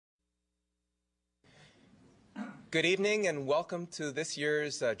Good evening and welcome to this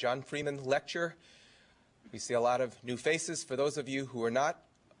year's John Freeman lecture. We see a lot of new faces. For those of you who are not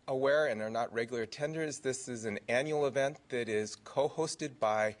aware and are not regular attenders, this is an annual event that is co-hosted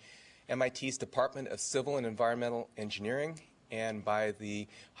by MIT's Department of Civil and Environmental Engineering and by the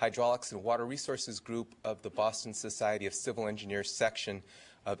Hydraulics and Water Resources Group of the Boston Society of Civil Engineers section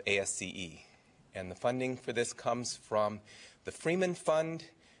of ASCE. And the funding for this comes from the Freeman Fund,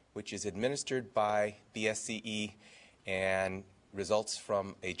 which is administered by BSCES and results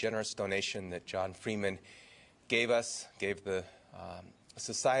from a generous donation that John Freeman gave the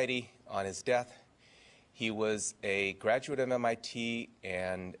society on his death. He was a graduate of MIT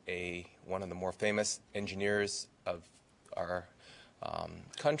and one of the more famous engineers of our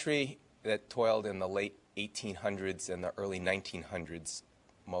country that toiled in the late 1800s and the early 1900s,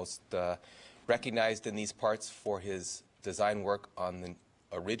 most recognized in these parts for his design work on the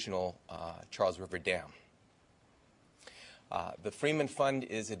original Charles River Dam. The Freeman Fund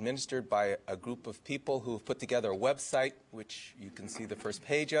is administered by a group of people who have put together a website, which you can see the first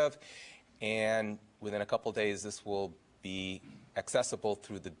page of, and within a couple days this will be accessible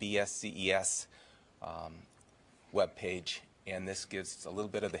through the BSCES webpage. And this gives a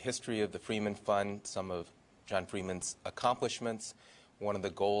little bit of the history of the Freeman Fund, some of John Freeman's accomplishments. One of the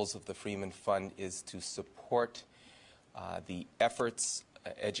goals of the Freeman Fund is to support the efforts,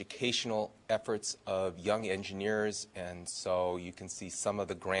 educational efforts of young engineers, and so you can see some of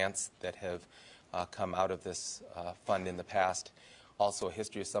the grants that have come out of this fund in the past. Also a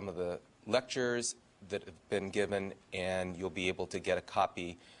history of some of the lectures that have been given, and you'll be able to get a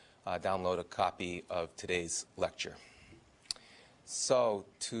copy, download a copy of today's lecture. So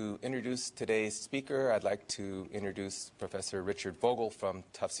to introduce today's speaker, I'd like to introduce Professor Richard Vogel from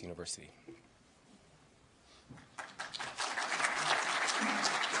Tufts University.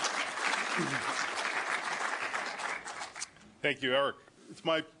 Thank you, Eric. It's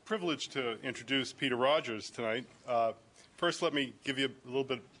my privilege to introduce Peter Rogers tonight. First, let me give you a little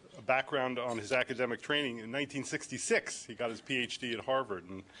bit of background on his academic training. In 1966, he got his PhD at Harvard,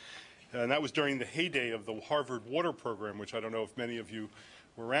 and that was during the heyday of the Harvard Water Program, which I don't know if many of you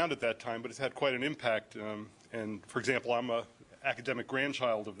were around at that time, but it's had quite an impact. And for example, I'm an academic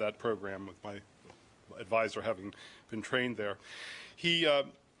grandchild of that program, with my advisor having been trained there. He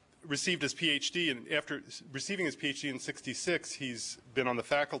received his PhD, and after receiving his PhD in '66, he's been on the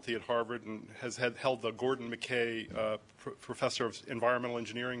faculty at Harvard and has held the Gordon McKay Professor of Environmental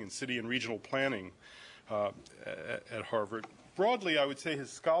Engineering and City and Regional Planning at Harvard. Broadly, I would say his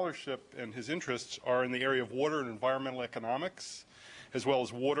scholarship and his interests are in the area of water and environmental economics, as well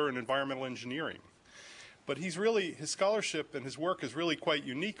as water and environmental engineering. But his scholarship and his work is really quite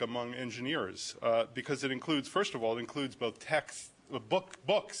unique among engineers because it includes, first of all, it includes both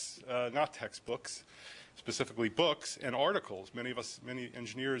books, not textbooks, specifically books, and articles. Many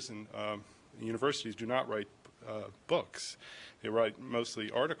engineers in universities do not write books. They write mostly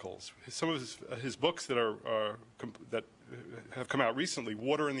articles. Some of his books that have come out recently,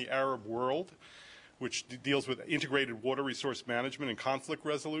 Water in the Arab World, which deals with integrated water resource management and conflict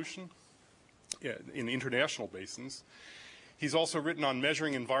resolution in international basins. He's also written on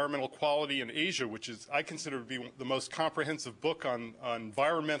measuring environmental quality in Asia, which is, I consider to be the most comprehensive book on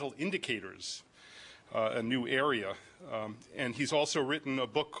environmental indicators, a new area. And he's also written a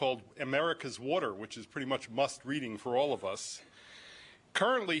book called America's Water, which is pretty much must-reading for all of us.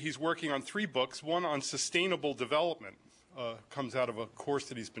 Currently, he's working on 3 books, one on sustainable development, comes out of a course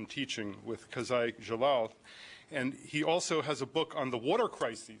that he's been teaching with Kazai Jalal. And he also has a book on the water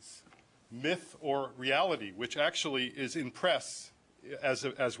crises, myth or reality, which actually is in press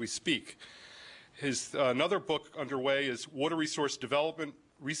as we speak. His another book underway is Water Resource Development,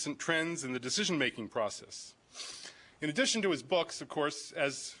 Recent Trends in the Decision-Making Process. In addition to his books, of course,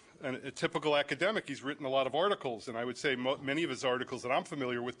 as a typical academic, he's written a lot of articles, and I would say many of his articles that I'm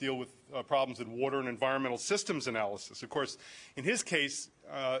familiar with deal with problems in water and environmental systems analysis. Of course, in his case,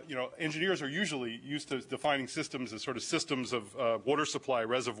 engineers are usually used to defining systems as sort of systems of water supply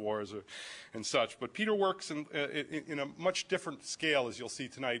reservoirs and such. But Peter works in a much different scale, as you'll see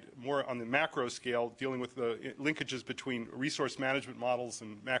tonight, more on the macro scale, dealing with the linkages between resource management models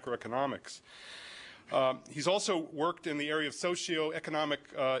and macroeconomics. He's also worked in the area of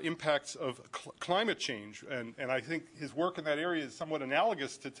socioeconomic impacts of climate change, and I think his work in that area is somewhat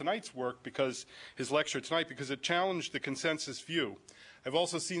analogous to tonight's work, because his lecture tonight, because it challenged the consensus view. I've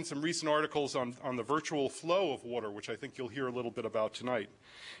also seen some recent articles on the virtual flow of water, which I think you'll hear a little bit about tonight.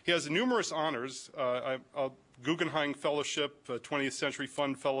 He has numerous honors, a Guggenheim Fellowship, a 20th Century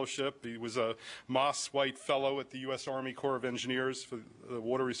Fund Fellowship. He was a Moss White Fellow at the U.S. Army Corps of Engineers for the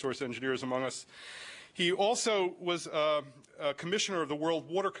water resource engineers among us. He also was commissioner of the World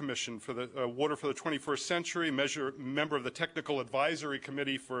Water Commission for the Water for the 21st Century, member of the Technical Advisory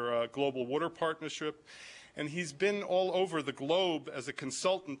Committee for Global Water Partnership, and he's been all over the globe as a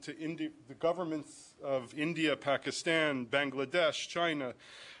consultant to the governments of India, Pakistan, Bangladesh, China,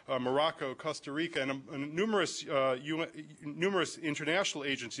 Morocco, Costa Rica, and numerous international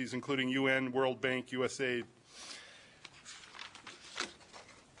agencies, including UN, World Bank, USAID.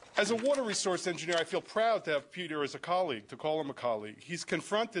 As a water resource engineer, I feel proud to have Peter as a colleague, to call him a colleague. He's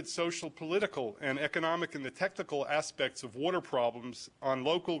confronted social, political, and economic and the technical aspects of water problems on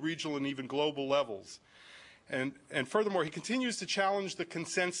local, regional, and even global levels. And furthermore, he continues to challenge the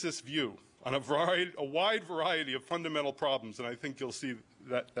consensus view on a wide variety of fundamental problems, and I think you'll see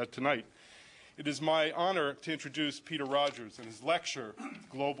that tonight. It is my honor to introduce Peter Rogers and his lecture,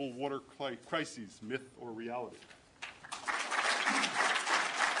 Global Water Crises, Myth or Reality.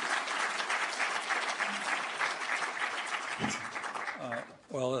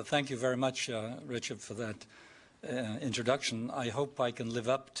 Well, thank you very much, Richard, for that introduction. I hope I can live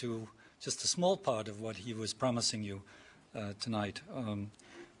up to just a small part of what he was promising you tonight.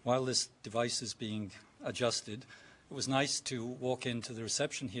 While this device is being adjusted, it was nice to walk into the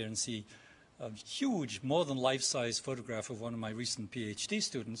reception here and see a huge, more than life-size photograph of one of my recent PhD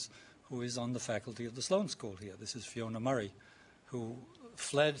students who is on the faculty of the Sloan School here. This is Fiona Murray, who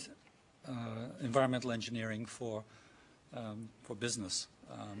fled environmental engineering for business.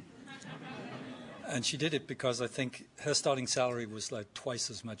 And she did it because I think her starting salary was like twice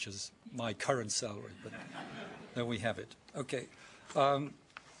as much as my current salary, but there we have it. Okay.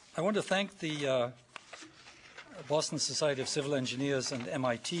 I want to thank the Boston Society of Civil Engineers and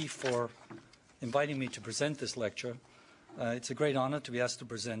MIT for inviting me to present this lecture. It's a great honor to be asked to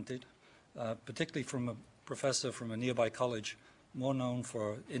present it, particularly from a professor from a nearby college, more known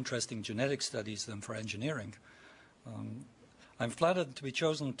for interesting genetic studies than for engineering. I'm flattered to be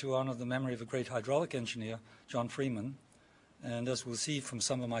chosen to honor the memory of a great hydraulic engineer, John Freeman. And as we'll see from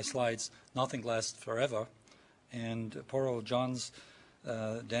some of my slides, nothing lasts forever. And poor old John's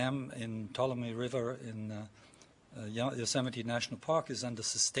dam in Ptolemy River in Yosemite National Park is under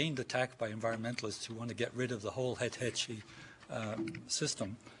sustained attack by environmentalists who want to get rid of the whole Hetchy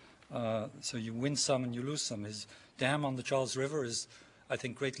system. So you win some and you lose some. His dam on the Charles River is, I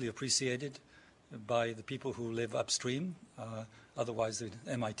think, greatly appreciated by the people who live upstream. Otherwise, the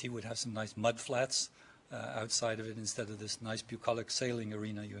MIT would have some nice mud flats outside of it instead of this nice bucolic sailing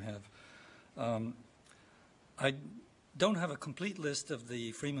arena you have. I don't have a complete list of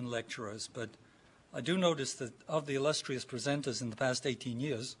the Freeman lecturers, but I do notice that of the illustrious presenters in the past 18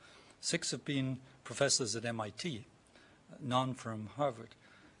 years, 6 have been professors at MIT, none from Harvard.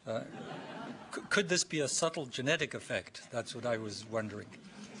 Could this be a subtle genetic effect? That's what I was wondering.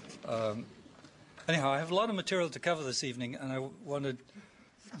 Anyhow, I have a lot of material to cover this evening, and I want to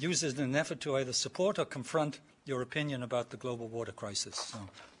use it in an effort to either support or confront your opinion about the global water crisis. So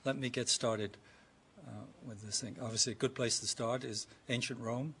let me get started with this thing. Obviously, a good place to start is ancient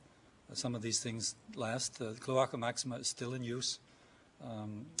Rome. Some of these things last. The Cloaca Maxima is still in use.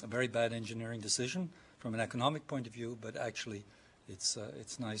 A very bad engineering decision from an economic point of view, but actually it's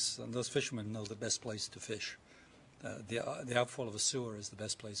nice. And those fishermen know the best place to fish. The outfall of a sewer is the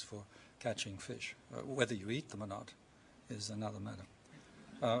best place for catching fish. Whether you eat them or not is another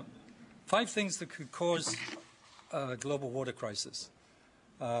matter. 5 things that could cause a global water crisis.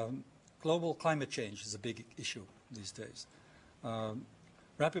 Global climate change is a big issue these days.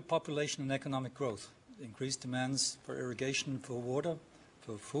 Rapid population and economic growth, increased demands for irrigation, for water,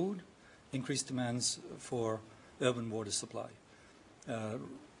 for food, increased demands for urban water supply.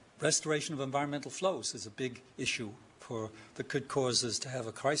 Restoration of environmental flows is a big issue that could cause us to have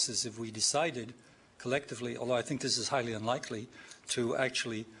a crisis if we decided collectively, although I think this is highly unlikely, to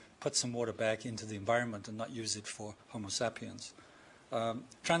actually put some water back into the environment and not use it for Homo sapiens.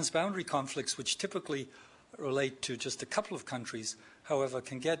 Transboundary conflicts, which typically relate to just a couple of countries, however,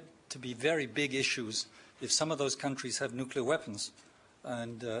 can get to be very big issues if some of those countries have nuclear weapons.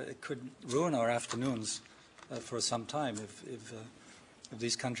 And it could ruin our afternoons for some time if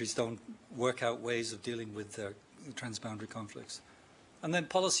these countries don't work out ways of dealing with their transboundary conflicts. And then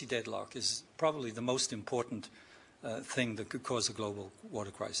policy deadlock is probably the most important thing that could cause a global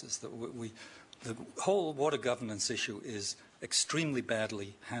water crisis. The whole water governance issue is extremely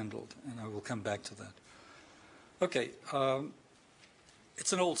badly handled, and I will come back to that. Okay,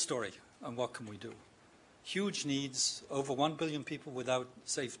 it's an old story, and what can we do? Huge needs, over 1 billion people without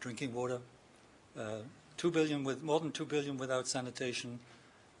safe drinking water, more than 2 billion without sanitation,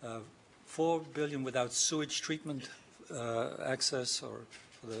 4 billion without sewage treatment access or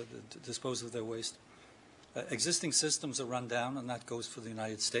for the disposal of their waste. Existing systems are run down, and that goes for the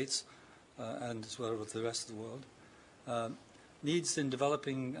United States and as well with the rest of the world. Needs in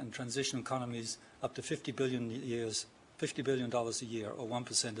developing and transition economies up to $50 billion a year, or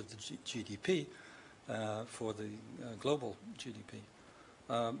 1% of the GDP for the global GDP.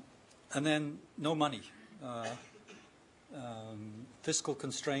 And then no money. Fiscal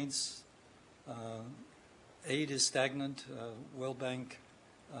constraints. Aid is stagnant. World Bank,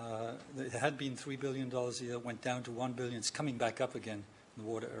 it had been $3 billion a year, went down to $1 billion. It's coming back up again in the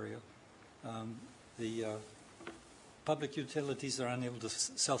water area. The public utilities are unable to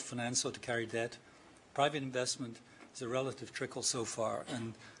self-finance or to carry debt. Private investment is a relative trickle so far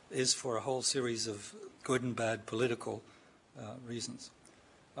and is for a whole series of good and bad political reasons.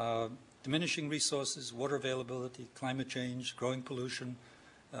 Diminishing resources, water availability, climate change, growing pollution,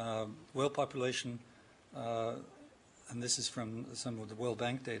 world population, and this is from some of the World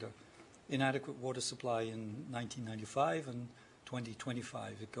Bank data, inadequate water supply in 1995 and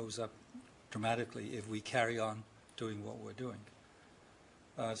 2025. It goes up dramatically if we carry on doing what we're doing.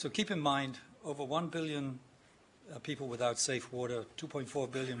 So keep in mind, over 1 billion people without safe water,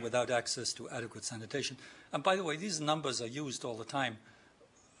 2.4 billion without access to adequate sanitation. And by the way, these numbers are used all the time.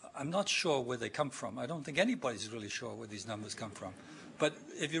 I'm not sure where they come from. I don't think anybody's really sure where these numbers come from. But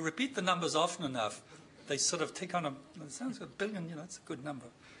if you repeat the numbers often enough, they sort of take on a, it sounds like a billion, you know, it's a good number.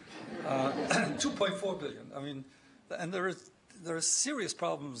 2.4 billion. I mean, and there are serious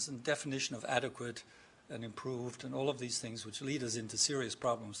problems in definition of adequate and improved and all of these things which lead us into serious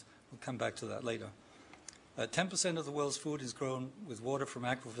problems. We'll come back to that later. 10% of the world's food is grown with water from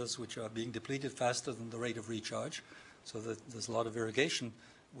aquifers which are being depleted faster than the rate of recharge. So that there's a lot of irrigation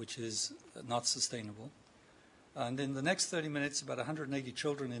which is not sustainable. And in the next 30 minutes, about 180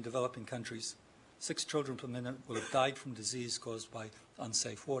 children in developing countries, 6 children per minute, will have died from disease caused by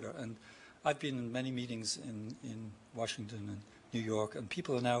unsafe water. And I've been in many meetings in Washington and New York, and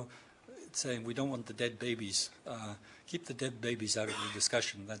people are now saying we don't want the dead babies. Keep the dead babies out of the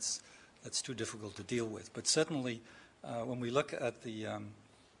discussion. That's too difficult to deal with. But certainly, when we look at the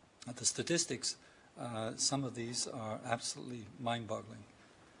statistics, some of these are absolutely mind-boggling.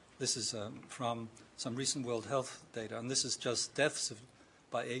 This is from some recent World Health data, and this is just deaths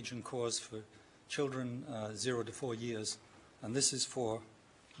by age and cause for children 0 to 4 years, and this is for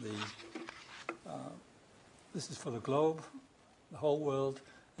the globe, the whole world,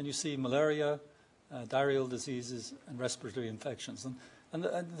 and you see malaria, diarrheal diseases, and respiratory infections. And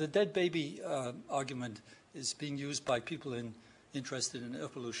the dead baby argument is being used by people interested in air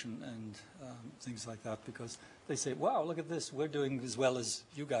pollution and things like that, because they say, wow, look at this, we're doing as well as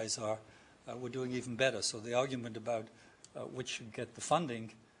you guys are, we're doing even better. So the argument about which should get the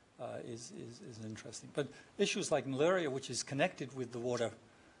funding is interesting. But issues like malaria, which is connected with the water,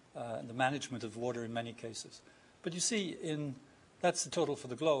 the management of water in many cases. But you see, that's the total for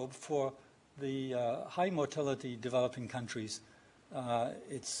the globe. For the high mortality developing countries,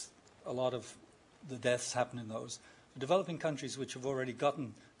 it's a lot of the deaths happen in those. The developing countries which have already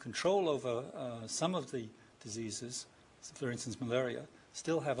gotten control over some of the diseases, for instance malaria,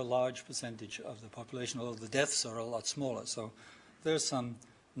 still have a large percentage of the population, although the deaths are a lot smaller. So there's some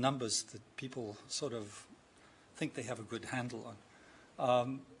numbers that people sort of think they have a good handle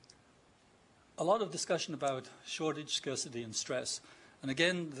on. A lot of discussion about shortage, scarcity, and stress. And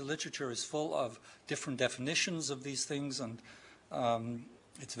again, the literature is full of different definitions of these things, and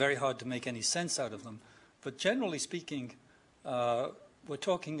it's very hard to make any sense out of them. But generally speaking, we're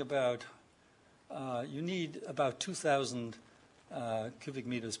talking about you need about 2,000 cubic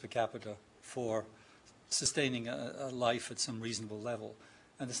meters per capita for sustaining a life at some reasonable level.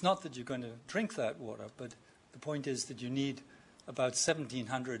 And it's not that you're going to drink that water, but the point is that you need about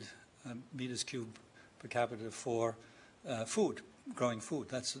 1,700 meters cubed per capita for food, growing food.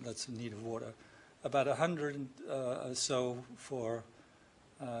 That's the need of water. About 100 or so for,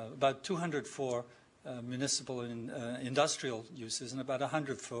 about 200 for municipal and industrial uses, and about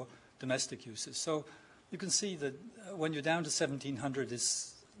 100 for domestic uses. So you can see that when you're down to 1,700,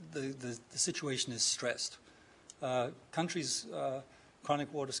 the situation is stressed. Countries,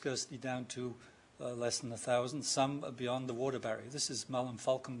 chronic water scarcity down to less than 1,000. Some are beyond the water barrier. This is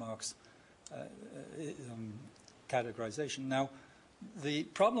Mullen-Falkenmark's categorization. Now, the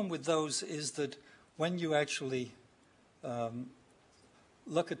problem with those is that when you actually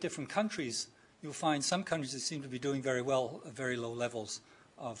look at different countries, you'll find some countries that seem to be doing very well at very low levels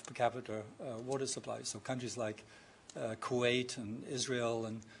of per capita water supply. So countries like Kuwait and Israel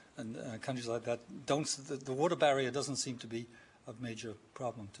and countries like that, the water barrier doesn't seem to be a major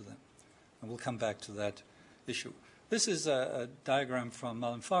problem to them. And we'll come back to that issue. This is a diagram from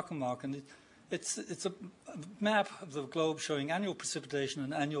Mullen-Falkenmark, and It's a map of the globe showing annual precipitation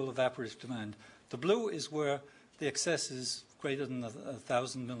and annual evaporative demand. The blue is where the excess is greater than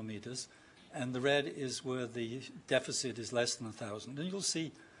 1,000 millimeters, and the red is where the deficit is less than 1,000. And you'll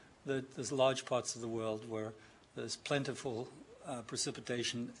see that there's large parts of the world where there's plentiful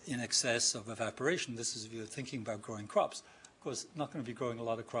precipitation in excess of evaporation. This is if you're thinking about growing crops. Of course, not going to be growing a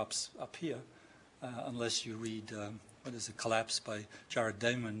lot of crops up here unless you read, what is it, Collapse by Jared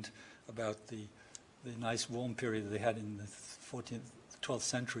Diamond about the nice warm period that they had in the 14th, 12th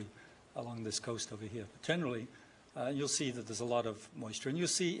century along this coast over here. But generally, you'll see that there's a lot of moisture. And you'll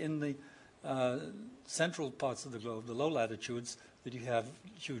see in the central parts of the globe, the low latitudes, that you have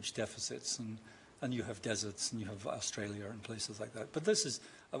huge deficits, and you have deserts, and you have Australia and places like that. But this is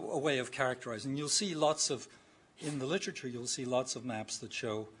a way of characterizing. You'll see lots of, in the literature, you'll see lots of maps that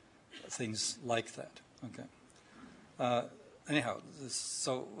show things like that. Okay. Anyhow,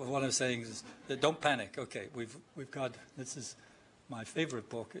 so what I'm saying is that don't panic. Okay, we've got, this is my favorite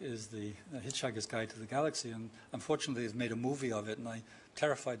book, is the Hitchhiker's Guide to the Galaxy, and unfortunately they've made a movie of it, and I'm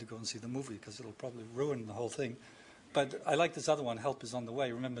terrified to go and see the movie because it'll probably ruin the whole thing. But I like this other one, Help is on the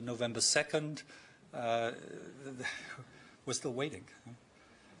Way. Remember November 2nd? We're still waiting.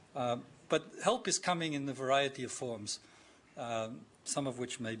 But help is coming in a variety of forms, some of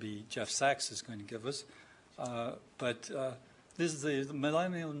which maybe Jeff Sachs is going to give us. But this is the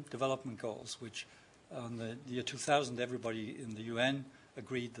Millennium Development Goals, which on the year 2000, everybody in the UN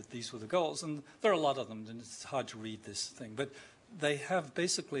agreed that these were the goals. And there are a lot of them, and it's hard to read this thing. But they have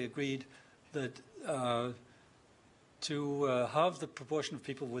basically agreed that to halve the proportion of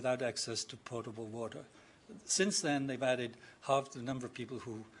people without access to potable water. Since then, they've added halved the number of people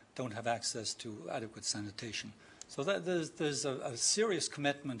who don't have access to adequate sanitation. So that there's a serious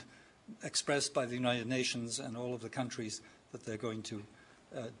commitment expressed by the United Nations and all of the countries that they're going to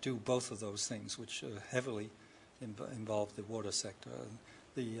do both of those things, which heavily involve the water sector.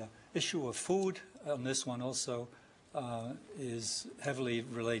 The issue of food on this one also is heavily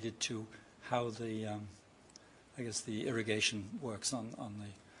related to how the I guess the irrigation works in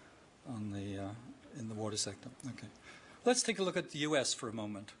the water sector. Okay, let's take a look at the U.S. for a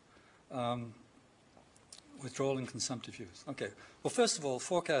moment. Withdrawal and consumptive use. Okay. Well, first of all,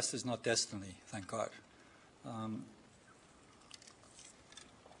 forecast is not destiny, thank God.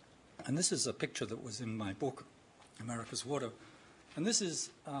 And this is a picture that was in my book, America's Water. And this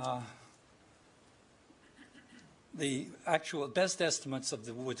is the actual best estimates of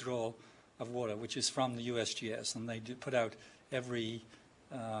the withdrawal of water, which is from the USGS. And they do put out every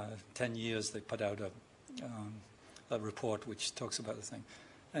 10 years, they put out a report which talks about the thing.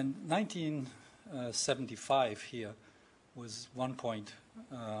 And 1975 here was one point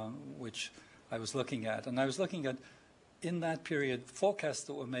which I was looking at. And I was looking at, in that period, forecasts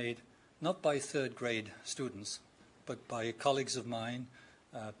that were made not by third grade students, but by colleagues of mine,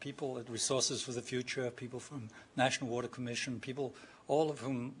 people at Resources for the Future, people from National Water Commission, people, all of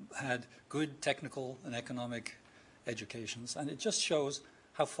whom had good technical and economic educations. And it just shows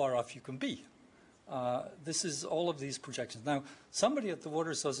how far off you can be. This is all of these projections. Now, somebody at the Water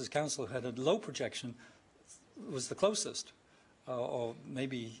Resources Council who had a low projection was the closest, or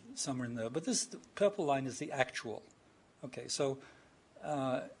maybe somewhere in there. But this, the purple line is the actual. Okay, so,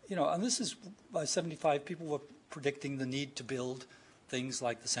 you know, and this is by 75, people were predicting the need to build things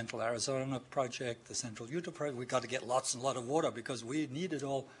like the Central Arizona project, the Central Utah project. We've got to get lots and lots of water because we need it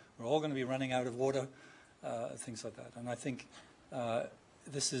all. We're all going to be running out of water, things like that. And I think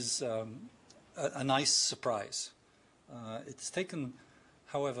this is a nice surprise. It's taken,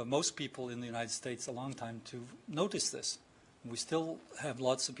 however, most people in the United States a long time to notice this. We still have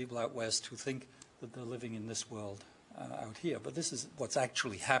lots of people out west who think that they're living in this world out here. But this is what's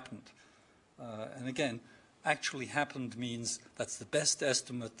actually happened. And again, actually happened means that's the best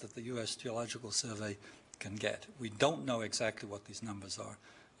estimate that the U.S. Geological Survey can get. We don't know exactly what these numbers are.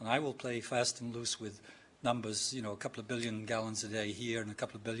 And I will play fast and loose with numbers, you know, a couple of billion gallons a day here and a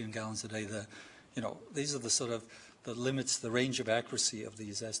couple of billion gallons a day there. You know, these are the sort of the limits, the range of accuracy of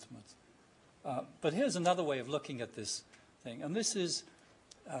these estimates. But here's another way of looking at this thing. And this is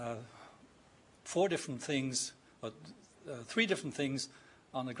four different things, or three different things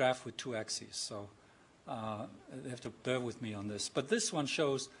on a graph with two axes. So you have to bear with me on this. But this one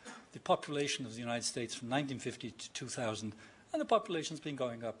shows the population of the United States from 1950 to 2000. And the population's been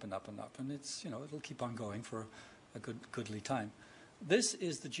going up and up and up. And it's, you know, it'll keep on going for a goodly time. This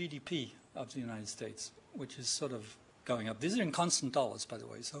is the GDP of the United States, which is sort of going up. These are in constant dollars, by the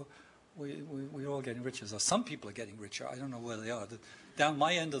way. So we're all getting richer. So some people are getting richer. I don't know where they are. Down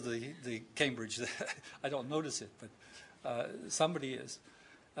my end of the Cambridge, I don't notice it, but somebody is.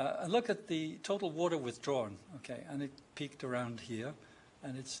 And look at the total water withdrawn, okay, and it peaked around here,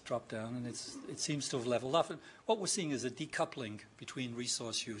 and it's dropped down, and it seems to have leveled off. And what we're seeing is a decoupling between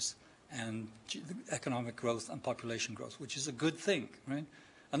resource use and economic growth and population growth, which is a good thing, right?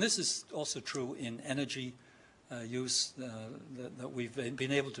 And this is also true in energy use, that we've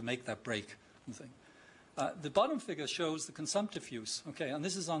been able to make that break. The bottom figure shows the consumptive use, okay, and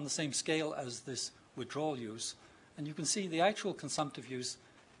this is on the same scale as this withdrawal use. And you can see the actual consumptive use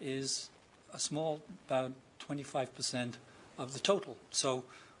is a small, about 25% of the total. So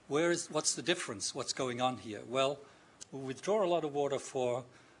what's the difference? What's going on here? Well, we withdraw a lot of water for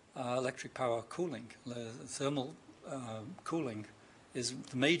electric power cooling. Thermal cooling is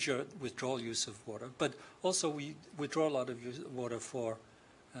the major withdrawal use of water, but also we withdraw a lot of water for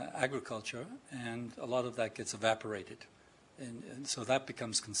agriculture, and a lot of that gets evaporated. And so that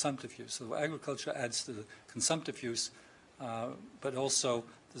becomes consumptive use. So agriculture adds to the consumptive use, but also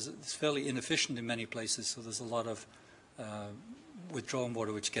it's fairly inefficient in many places, so there's a lot of withdrawn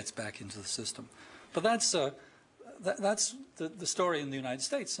water which gets back into the system. But that's the story in the United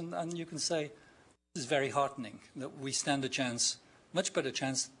States, and you can say this is very heartening, that we stand a chance, much better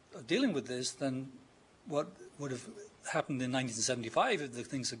chance of dealing with this than what would have happened in 1975 if the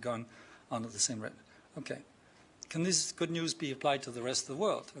things had gone on at the same rate. Okay. Can this good news be applied to the rest of the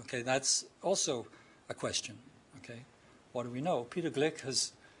world? Okay, that's also a question. Okay, what do we know? Peter Glick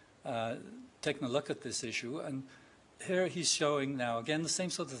has taken a look at this issue, and here he's showing now, again, the same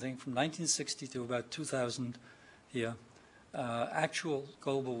sort of thing from 1960 to about 2000 here, actual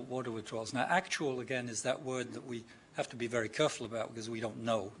global water withdrawals. Now, actual, again, is that word that we have to be very careful about because we don't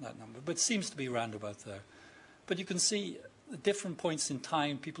know that number, but it seems to be around about there. But you can see at different points in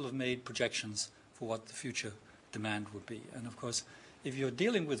time, people have made projections for what the future demand would be. And of course, if you're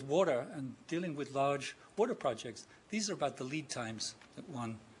dealing with water and dealing with large water projects, these are about the lead times that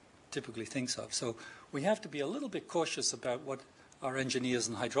one typically thinks of. So we have to be a little bit cautious about what our engineers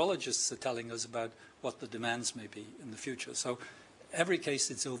and hydrologists are telling us about what the demands may be in the future. So every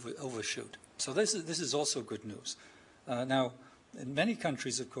case it's overshoot. So this is also good news. Now, in many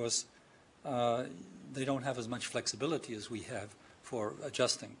countries, of course, they don't have as much flexibility as we have for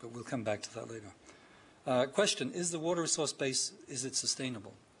adjusting, but we'll come back to that later. Question, is the water resource base, is it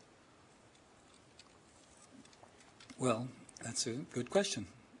sustainable? Well, that's a good question.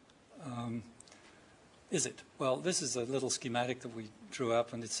 Is it? Well, this is a little schematic that we drew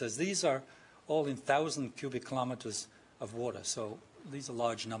up, and it says these are all in 1,000 cubic kilometers of water, so these are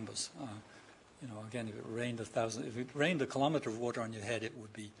large numbers. You know, again, if it rained a kilometer of water on your head, it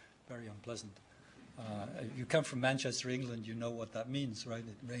would be very unpleasant. If you come from Manchester, England, you know what that means, right?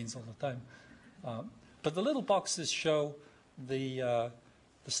 It rains all the time. But the little boxes show the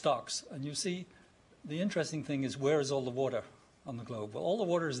stocks. And you see, the interesting thing is, where is all the water on the globe? Well, all the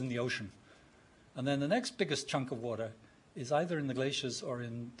water is in the ocean. And then the next biggest chunk of water is either in the glaciers or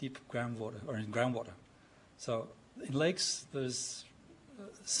in deep groundwater, or in groundwater. So in lakes, there's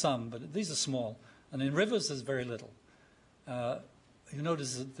some, but these are small. And in rivers, there's very little. You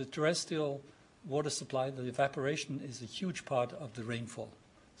notice that the terrestrial water supply, the evaporation, is a huge part of the rainfall.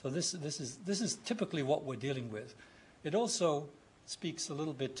 So this is typically what we're dealing with. It also speaks a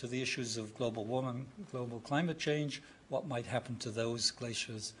little bit to the issues of global warming, global climate change, what might happen to those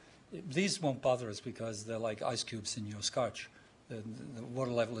glaciers. These won't bother us because they're like ice cubes in your scotch. The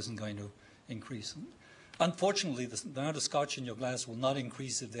water level isn't going to increase. Unfortunately, the amount of scotch in your glass will not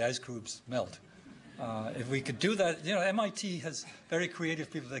increase if the ice cubes melt. If we could do that, you know, MIT has very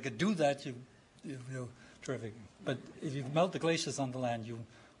creative people. They could do that, you know, terrific. But if you melt the glaciers on the land, you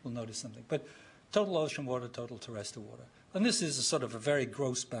will notice something. But total ocean water, total terrestrial water. And this is a sort of a very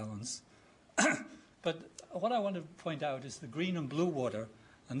gross balance. But what I want to point out is the green and blue water.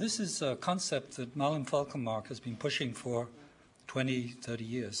 And this is a concept that Malin Falkenmark has been pushing for 20, 30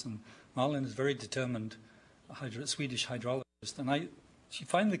 years. And Malin is a very determined Swedish hydrologist. And she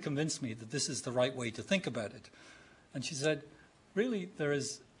finally convinced me that this is the right way to think about it. And she said, really, there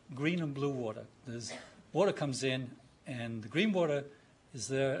is green and blue water. There's water comes in, and the green water is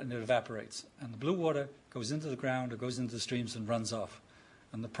there, and it evaporates. And the blue water goes into the ground or goes into the streams and runs off.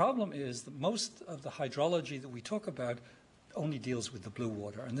 And the problem is that most of the hydrology that we talk about only deals with the blue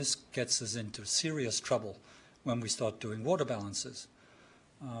water. And this gets us into serious trouble when we start doing water balances.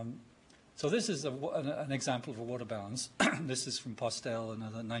 So this is an example of a water balance. This is from Postel,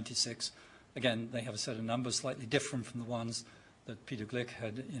 another 96. Again, they have a set of numbers slightly different from the ones that Peter Glick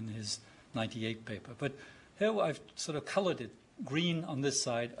had in his 98 paper. But here I've sort of colored it green on this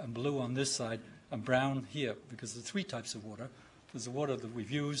side and blue on this side and brown here, because there are three types of water. There's the water that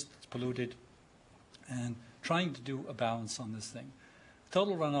we've used, it's polluted, and trying to do a balance on this thing.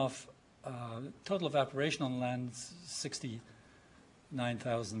 total runoff, total evaporation on land,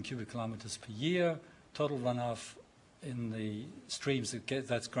 69,000 cubic kilometers per year. Total runoff in the streams,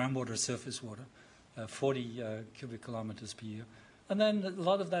 that's groundwater, surface water, 40 cubic kilometers per year. And then a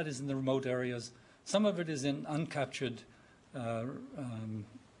lot of that is in the remote areas. Some of it is in uncaptured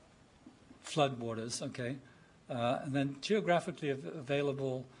flood waters, okay? And then geographically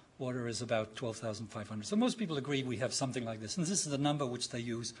available water is about 12,500. So most people agree we have something like this. And this is the number which they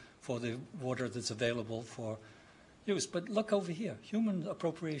use for the water that's available for use. But look over here, human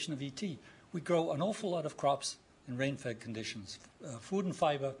appropriation of ET. We grow an awful lot of crops in rain-fed conditions. Food and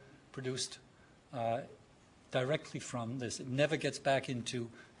fiber produced directly from this. It never gets back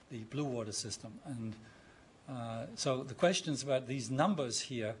into the blue water system. And so the questions about these numbers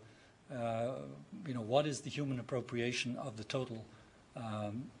here, what is the human appropriation of the total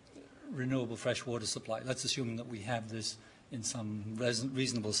renewable fresh water supply? Let's assume that we have this in some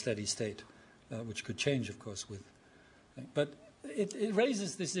reasonable steady state, which could change, of course, with. But it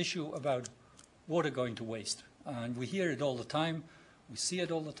raises this issue about water going to waste. And we hear it all the time. We see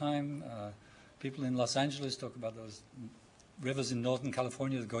it all the time. People in Los Angeles talk about those rivers in Northern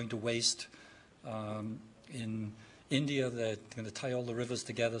California that are going to waste. In India, they're going to tie all the rivers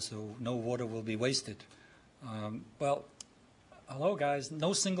together so no water will be wasted. Well, hello, guys.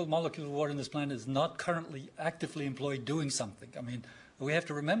 No single molecule of water on this planet is not currently actively employed doing something. I mean, we have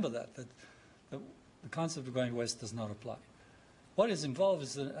to remember that the concept of going to waste does not apply. What is involved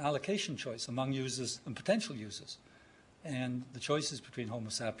is an allocation choice among users and potential users. And the choices between Homo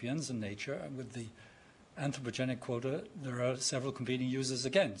sapiens and nature, and with the anthropogenic quota, there are several competing users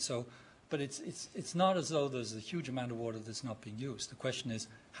again. So, but it's not as though there's a huge amount of water that's not being used. The question is,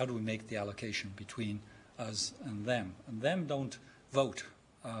 how do we make the allocation between us and them? And them don't vote.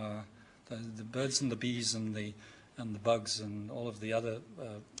 The birds and the bees and the bugs and all of the other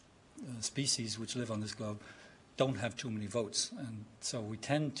species which live on this globe don't have too many votes. And so we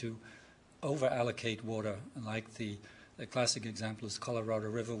tend to over-allocate water, like the classic example is the Colorado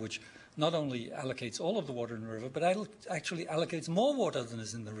River, which not only allocates all of the water in the river, but actually allocates more water than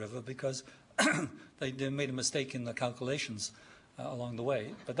is in the river because they made a mistake in the calculations along the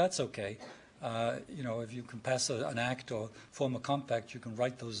way. But that's okay. If you can pass an act or form a compact, you can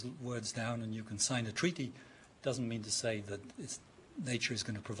write those words down and you can sign a treaty. It doesn't mean to say that nature is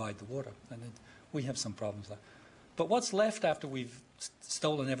going to provide the water. And we have some problems there. But what's left after we've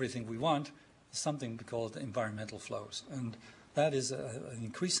stolen everything we want is something called environmental flows. And that is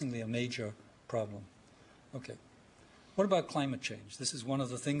increasingly a major problem. Okay. What about climate change? This is one of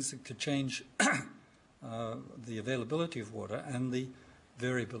the things that could change the availability of water and the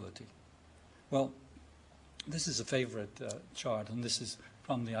variability. Well, this is a favorite chart, and this is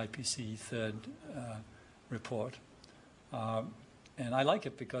from the IPCC third report. And I like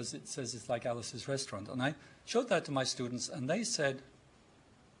it because it says it's like Alice's Restaurant. And I showed that to my students, and they said,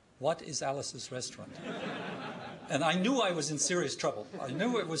 "What is Alice's Restaurant?" And I knew I was in serious trouble. I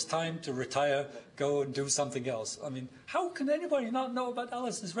knew it was time to retire, go and do something else. I mean, how can anybody not know about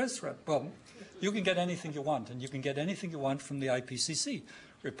Alice's Restaurant? Well, you can get anything you want, and you can get anything you want from the IPCC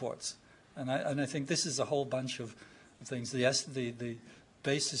reports. And I think this is a whole bunch of things. Yes, the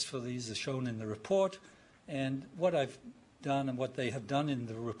basis for these is shown in the report. And what I've done and what they have done in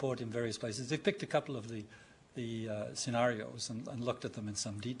the report in various places, they've picked a couple of the scenarios and looked at them in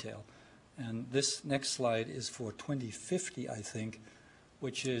some detail. And this next slide is for 2050, I think,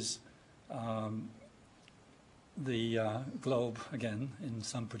 which is the globe, again, in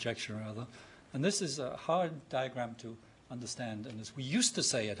some projection or other. And this is a hard diagram to understand. And as we used to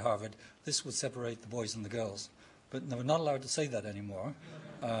say at Harvard, this would separate the boys and the girls. But we're not allowed to say that anymore.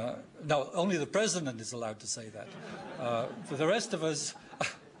 No, only the president is allowed to say that. For the rest of us,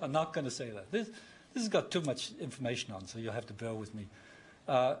 I'm not going to say that. This has got too much information on, so you'll have to bear with me.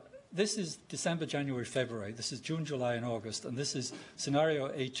 This is December, January, February. This is June, July, and August. And this is scenario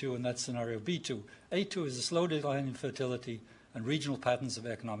A2, and that's scenario B2. A2 is a slow decline in fertility and regional patterns of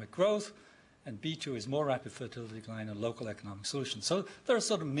economic growth. And B2 is more rapid fertility decline and local economic solutions. So there are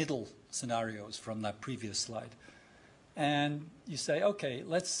sort of middle scenarios from that previous slide. And you say, okay,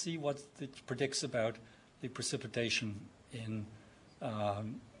 let's see what it predicts about the precipitation in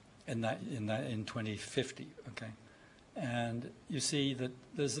 2050. Okay, and you see that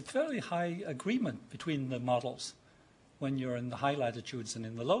there's a fairly high agreement between the models when you're in the high latitudes and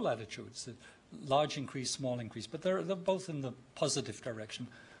in the low latitudes. Large increase, small increase, but they're both in the positive direction.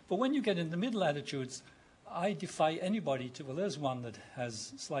 But when you get in the mid latitudes, I defy anybody to. Well, there's one that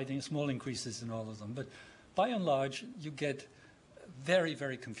has small increases in all of them, but by and large, you get very,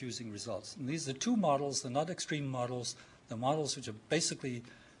 very confusing results. And these are two models. They're not extreme models. the models which are basically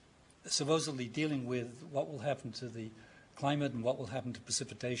supposedly dealing with what will happen to the climate and what will happen to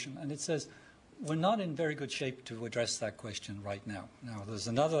precipitation. And it says we're not in very good shape to address that question right now. Now, there's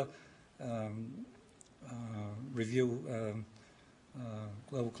another review,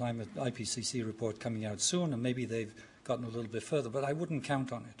 Global Climate IPCC report coming out soon, and maybe they've gotten a little bit further, but I wouldn't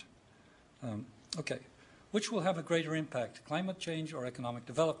count on it. Okay. Which will have a greater impact, climate change or economic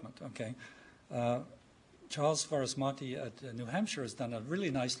development? Okay. Charles Forrest-Marty at New Hampshire has done a really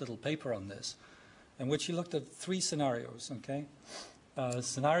nice little paper on this, in which he looked at 3 scenarios. Okay.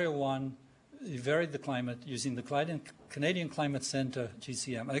 Scenario 1, he varied the climate using the Canadian Climate Centre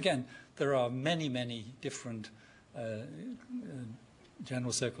GCM. And again, there are many, many different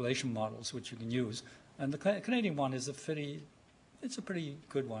general circulation models which you can use. And the Canadian one is it's a pretty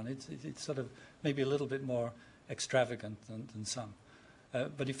good one. It's sort of maybe a little bit more extravagant than some.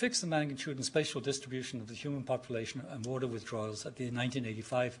 But he fixed the magnitude and spatial distribution of the human population and water withdrawals at the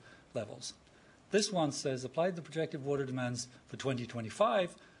 1985 levels. This one says apply the projected water demands for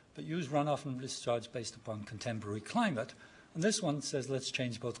 2025, but use runoff and discharge based upon contemporary climate. And this one says let's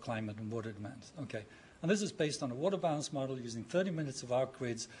change both climate and water demands. Okay. And this is based on a water balance model using 30 minutes of arc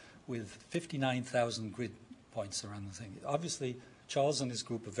grids with 59,000 grid points around the thing. Obviously, Charles and his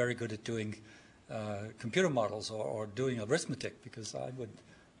group are very good at doing computer models or doing arithmetic, because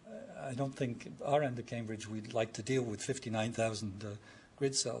I don't think our end of Cambridge we'd like to deal with 59,000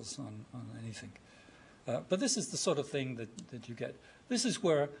 grid cells on anything. But this is the sort of thing that you get. This is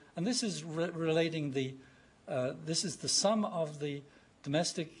where, and this is relating this is the sum of the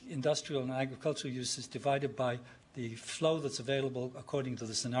domestic, industrial, and agricultural uses divided by the flow that's available according to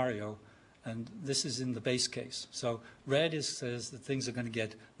the scenario, and this is in the base case. So red says that things are going to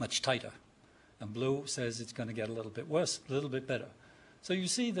get much tighter, and blue says it's going to get a little bit worse, a little bit better. So you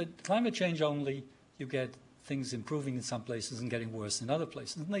see that climate change only, you get things improving in some places and getting worse in other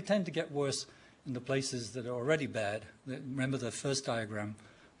places, and they tend to get worse in the places that are already bad. Remember the first diagram,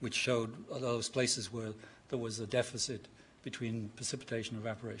 which showed those places where there was a deficit between precipitation and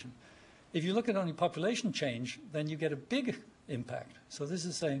evaporation. If you look at only population change, then you get a big impact. So this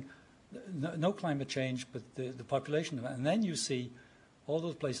is saying no climate change, but the population. And then you see all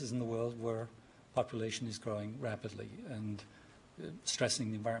those places in the world where population is growing rapidly and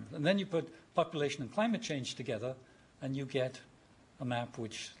stressing the environment. And then you put population and climate change together, and you get a map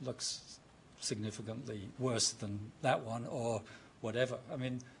which looks significantly worse than that one or whatever. I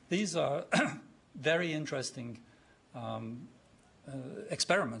mean, these are very interesting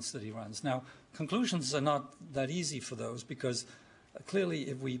experiments that he runs. Now, conclusions are not that easy for those, because clearly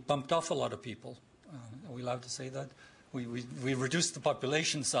if we bumped off a lot of people, are we allowed to say that? We reduced the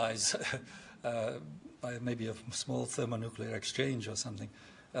population size by maybe a small thermonuclear exchange or something,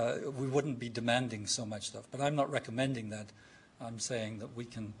 we wouldn't be demanding so much stuff. But I'm not recommending that. I'm saying that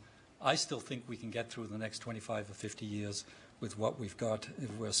I still think we can get through the next 25 or 50 years with what we've got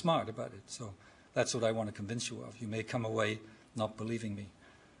if we're smart about it. So that's what I want to convince you of. You may come away not believing me.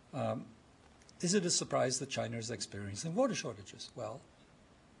 Is it a surprise that China is experiencing water shortages? Well,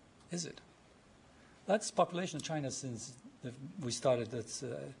 is it? That's the population of China since we started. That's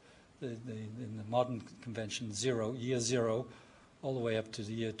in the modern convention, year zero, all the way up to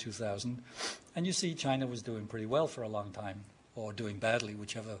the year 2000. And you see China was doing pretty well for a long time, or doing badly,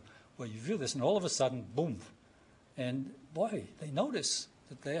 whichever way you view this. And all of a sudden, boom. And boy, they notice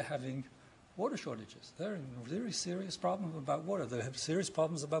that they're having water shortages. They're in a very serious problem about water. They have serious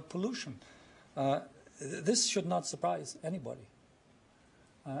problems about pollution. This should not surprise anybody.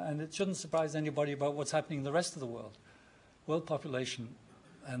 And it shouldn't surprise anybody about what's happening in the rest of the world. World population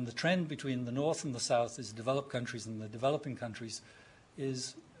and the trend between the north and the south is developed countries and the developing countries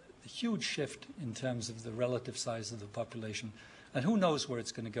is a huge shift in terms of the relative size of the population. And who knows where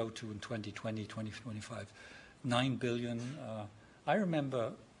it's going to go to in 2020, 2025. 9 billion. I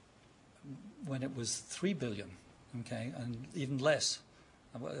remember when it was 3 billion, okay, and even less.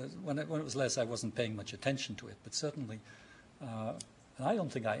 When it was less, I wasn't paying much attention to it, but certainly, and I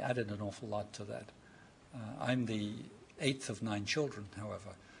don't think I added an awful lot to that. I'm the 8th of 9 children,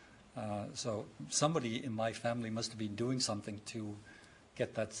 however. So somebody in my family must have been doing something to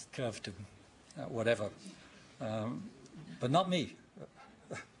get that curve to whatever, but not me.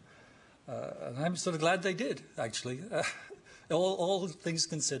 And I'm sort of glad they did, actually. All things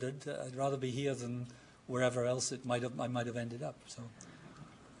considered, I'd rather be here than wherever else I might have ended up.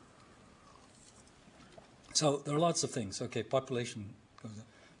 So there are lots of things. Okay, population goes up.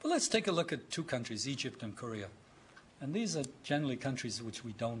 But let's take a look at 2 countries, Egypt and Korea. And these are generally countries which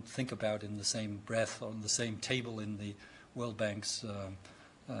we don't think about in the same breath or on the same table in the World Bank's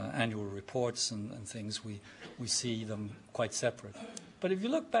annual reports and things, we see them quite separate. But if you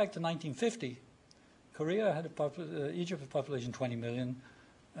look back to 1950, Korea had Egypt had a population 20 million.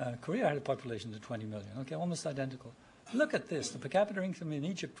 Korea had a population of 20 million. Okay, almost identical. Look at this. The per capita income in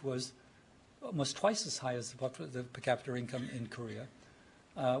Egypt was almost twice as high as the per capita income in Korea.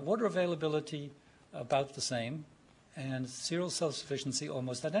 Water availability about the same, and cereal self-sufficiency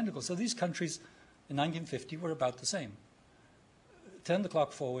almost identical. So these countries in 1950 were about the same. Turn the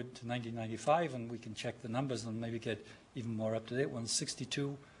clock forward to 1995, and we can check the numbers and maybe get even more up-to-date ones.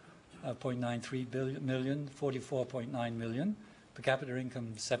 62.93 million, 44.9 million. Per capita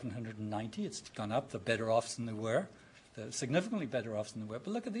income 790. It's gone up. They're better off than they were. They're significantly better off than they were.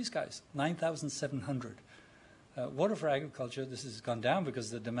 But look at these guys, 9,700. Water for agriculture, this has gone down because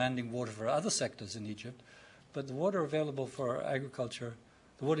they're demanding water for other sectors in Egypt. But the water available for agriculture,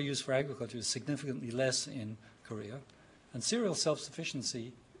 the water used for agriculture is significantly less in Korea. And cereal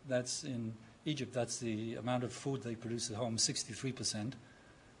self-sufficiency, that's in Egypt, that's the amount of food they produce at home, 63%.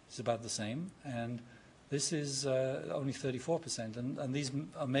 It's about the same. And this is only 34%. And these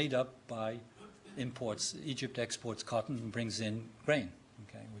are made up by imports. Egypt exports cotton and brings in grain,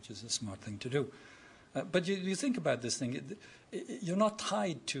 okay, which is a smart thing to do. But you think about this thing, you're not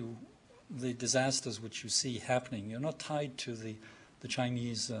tied to the disasters which you see happening. You're not tied to the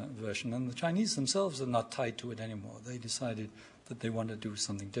Chinese version. And the Chinese themselves are not tied to it anymore. They decided that they want to do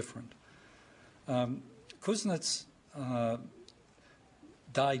something different. Kuznets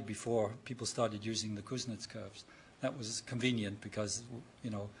died before people started using the Kuznets curves. That was convenient because,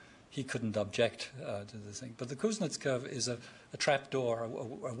 you know, he couldn't object to the thing. But the Kuznets curve is a trapdoor,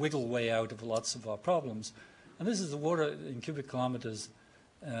 a wiggle way out of lots of our problems. And this is the water in cubic kilometers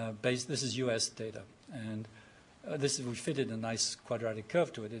based. This is US data. And we fitted a nice quadratic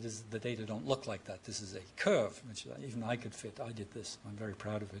curve to it. The data don't look like that. This is a curve, which even I could fit. I did this. I'm very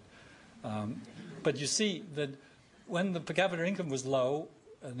proud of it. But you see that when the per capita income was low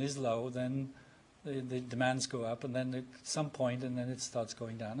and is low, then the demands go up, and then at some point, and then it starts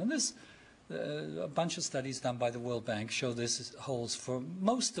going down. And this, a bunch of studies done by the World Bank show this holds for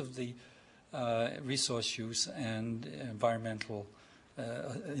most of the resource use and environmental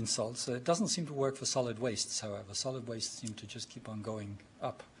insults. It doesn't seem to work for solid wastes, however. Solid wastes seem to just keep on going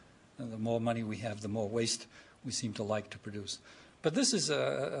up. And the more money we have, the more waste we seem to like to produce. But this is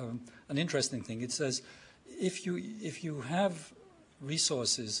an interesting thing. It says if you have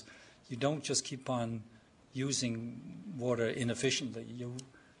resources, you don't just keep on using water inefficiently. You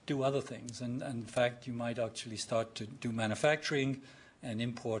do other things. And in fact, you might actually start to do manufacturing and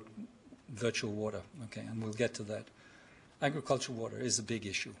import virtual water. Okay, and we'll get to that. Agricultural water is a big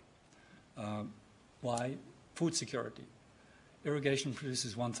issue. Why? Food security. Irrigation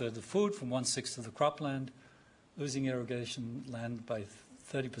produces 1/3 of the food from 1/6 of the cropland. Losing irrigation land by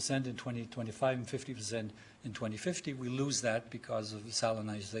 30% in 2025 and 50% in 2050. We lose that because of the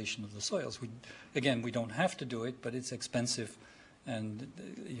salinization of the soils. Again, we don't have to do it, but it's expensive, and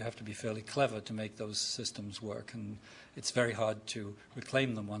you have to be fairly clever to make those systems work. And it's very hard to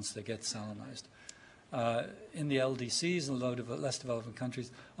reclaim them once they get salinized. In the LDCs, in the less developed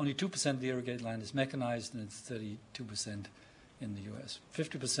countries, only 2% of the irrigated land is mechanized, and it's 32% in the US.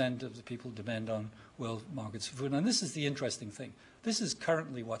 50% of the people depend on world markets for food. And this is the interesting thing. This is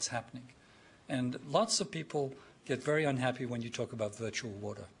currently what's happening. And lots of people get very unhappy when you talk about virtual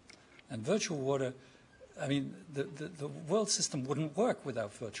water. And virtual water, I mean, the world system wouldn't work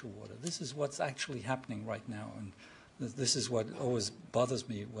without virtual water. This is what's actually happening right now. And this is what always bothers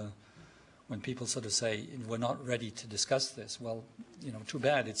me when people sort of say, we're not ready to discuss this. Well, you know, too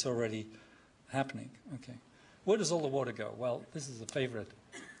bad, it's already happening. Okay. Where does all the water go? Well, this is a favorite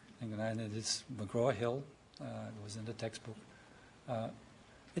thing, and it's McGraw-Hill. It was in the textbook.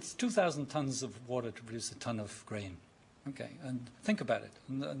 It's 2,000 tons of water to produce a ton of grain. Okay, and think about it.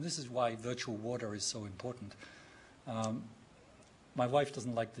 And this is why virtual water is so important. My wife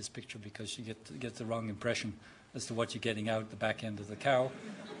doesn't like this picture because she gets the wrong impression as to what you're getting out the back end of the cow.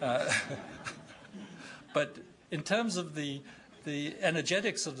 But in terms of the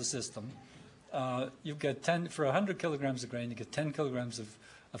energetics of the system, you get 10, for 100 kilograms of grain, you get 10 kilograms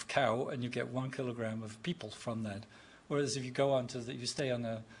of cow, and you get 1 kilogram of people from that. Whereas if you go on to you stay on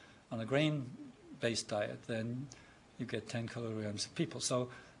a grain-based diet, then you get 10 kilograms of people. So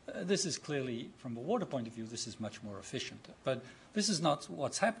this is clearly, from a water point of view, this is much more efficient. But this is not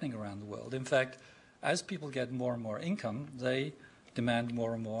what's happening around the world. In fact, as people get more and more income, they demand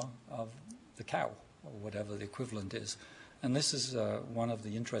more and more of the cow, or whatever the equivalent is. And this is one of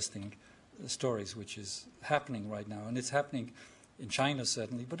the interesting stories which is happening right now. And it's happening in China,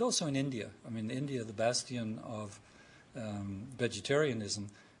 certainly, but also in India. I mean, India, the bastion of vegetarianism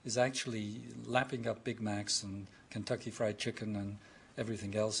is actually lapping up Big Macs and Kentucky Fried Chicken and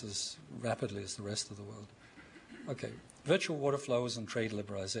everything else as rapidly as the rest of the world. Okay, virtual water flows and trade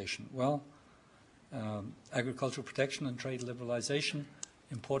liberalization. Well, agricultural protection and trade liberalization,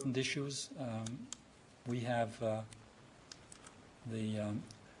 important issues. We have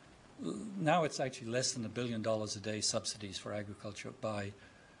now it's actually less than $1 billion a day subsidies for agriculture by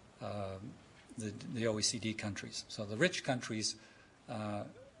the OECD countries. So the rich countries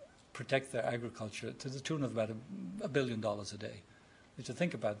protect their agriculture to the tune of about $1 billion a day. If you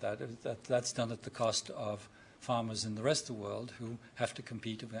think about that, that's done at the cost of farmers in the rest of the world who have to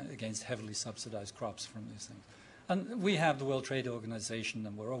compete against heavily subsidized crops from these things. And we have the World Trade Organization,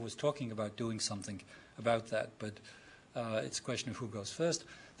 and we're always talking about doing something about that, but it's a question of who goes first.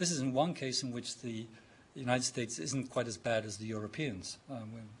 This is in one case in which the United States isn't quite as bad as the Europeans.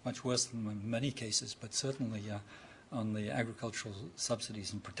 We're much worse than in many cases, but certainly on the agricultural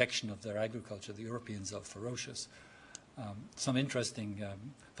subsidies and protection of their agriculture, the Europeans are ferocious. Some interesting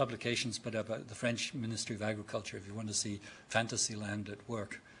publications put up about the French Ministry of Agriculture if you want to see fantasy land at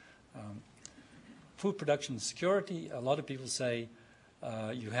work. Food production security, a lot of people say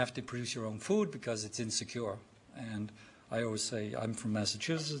you have to produce your own food because it's insecure. And I always say I'm from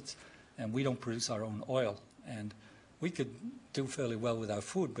Massachusetts and we don't produce our own oil. And we could do fairly well without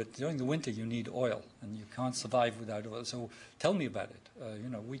food, but during the winter you need oil and you can't survive without oil. So tell me about it. You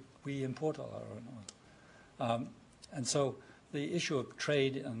know, we import all our own oil. And so the issue of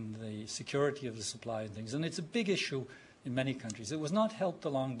trade and the security of the supply and things, and it's a big issue in many countries. It was not helped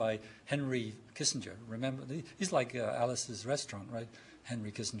along by Henry Kissinger. Remember, he's like Alice's Restaurant, right?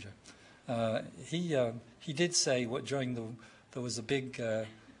 Henry Kissinger. He did say during there was a big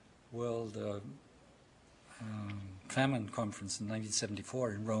world famine conference in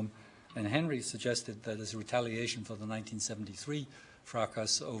 1974 in Rome, and Henry suggested that as a retaliation for the 1973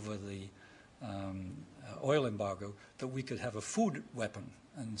 fracas over the oil embargo, that we could have a food weapon.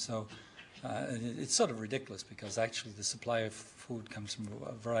 And so it's sort of ridiculous because actually the supply of food comes from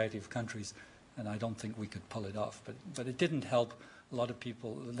a variety of countries, and I don't think we could pull it off. But it didn't help a lot of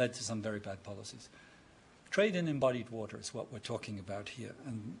people. It led to some very bad policies. Trade in embodied water is what we're talking about here.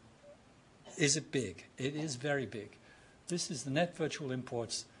 And is it big? It is very big. This is the net virtual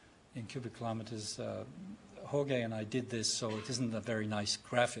imports in cubic kilometers. Jorge and I did this, so it isn't a very nice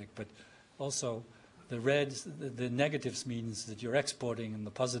graphic, but also the reds, the negatives means that you're exporting and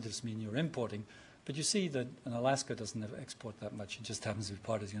the positives mean you're importing. But you see that Alaska doesn't export that much. It just happens to be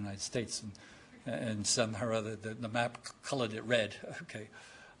part of the United States. And somehow or other the map colored it red. Okay.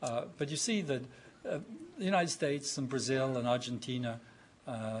 But you see that the United States and Brazil and Argentina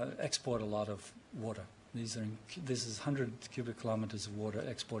export a lot of water. This is 100 cubic kilometers of water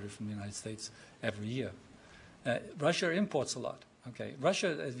exported from the United States every year. Russia imports a lot. Okay,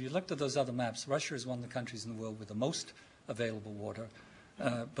 Russia, if you looked at those other maps, Russia is one of the countries in the world with the most available water,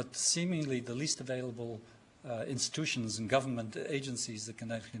 but seemingly the least available institutions and government agencies that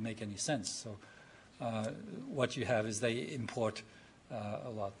can actually make any sense. So what you have is they import a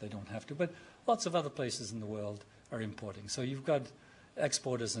lot. They don't have to, but lots of other places in the world are importing. So you've got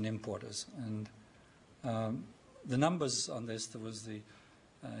exporters and importers. And the numbers on this, there was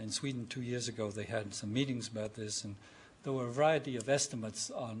in Sweden 2 years ago, they had some meetings about this, and there were a variety of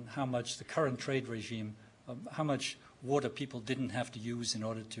estimates on how much the current trade regime, how much water people didn't have to use in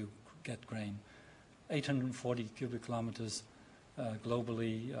order to get grain. 840 cubic kilometers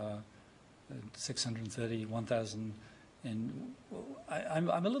globally, 630, 1,000. And I'm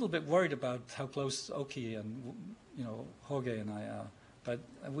a little bit worried about how close Oki and Jorge and I are. But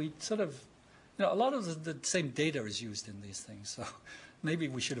we sort of, a lot of the same data is used in these things. So maybe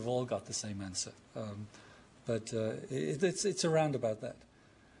we should have all got the same answer. But it's around about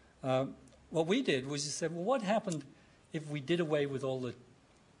that. What we did was we said, well, what happened if we did away with all the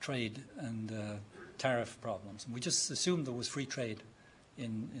trade and tariff problems? And we just assumed there was free trade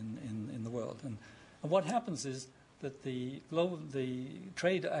in the world. And what happens is that the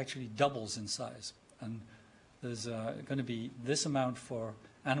trade actually doubles in size. And there's going to be this amount for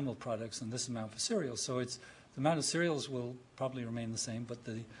animal products and this amount for cereals. So the amount of cereals will probably remain the same, but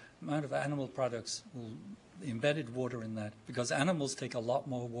the amount of animal products will the embedded water in that, because animals take a lot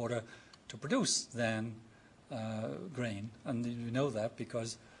more water to produce than grain, and you know that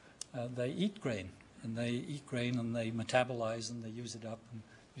because they eat grain, and they metabolize and they use it up, and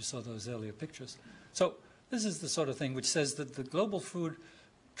you saw those earlier pictures. So this is the sort of thing which says that the global food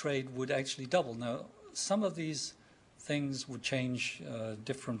trade would actually double. Now, some of these things would change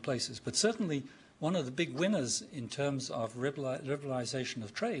different places, but certainly one of the big winners in terms of liberalization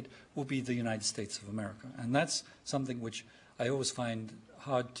of trade will be the United States of America. And that's something which I always find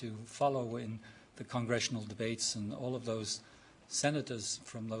hard to follow in the congressional debates, and all of those senators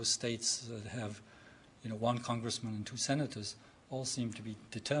from those states that have, one congressman and 2 senators all seem to be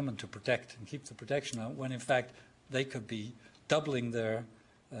determined to protect and keep the protection out, when in fact they could be doubling their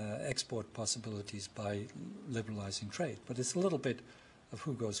export possibilities by liberalizing trade. But it's a little bit of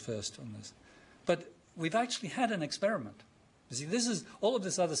who goes first on this. But we've actually had an experiment. You see, this is all of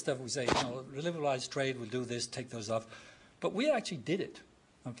this other stuff we say, liberalize trade, we'll do this, take those off. But we actually did it,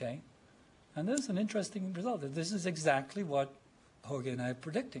 okay? And there's an interesting result. This is exactly what Jorge and I are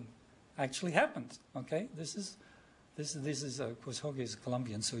predicting actually happens, okay? This is of course, Jorge is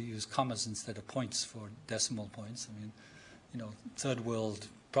Colombian, so he used commas instead of points for decimal points. I mean, third world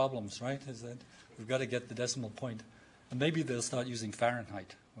problems, right? Is that we've got to get the decimal point. And maybe they'll start using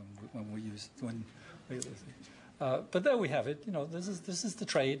Fahrenheit but there we have it. This is the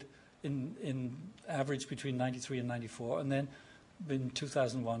trade in average between 93 and 94, and then in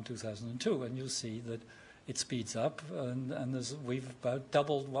 2001, 2002, and you'll see that it speeds up, and we've about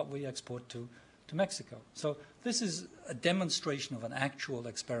doubled what we export to Mexico. So this is a demonstration of an actual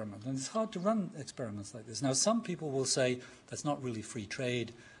experiment, and it's hard to run experiments like this. Now, some people will say that's not really free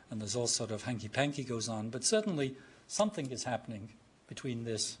trade, and there's all sort of hanky-panky goes on, but certainly something is happening between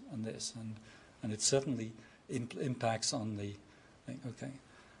this, and it certainly impacts on the thing. Okay.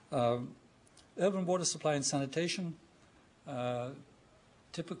 Urban water supply and sanitation,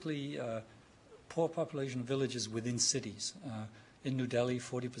 typically poor population villages within cities. In New Delhi,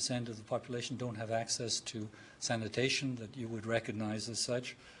 40% of the population don't have access to sanitation that you would recognize as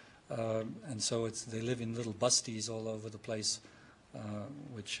such. And so they live in little busties all over the place,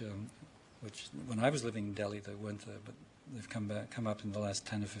 which when I was living in Delhi, they weren't there, but they've come up in the last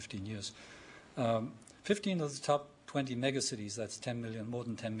 10 or 15 years. 15 of the top 20 megacities, that's 10 million, more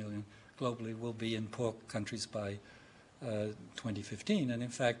than 10 million globally, will be in poor countries by 2015. And in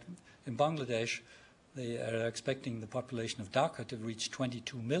fact, in Bangladesh, they are expecting the population of Dhaka to reach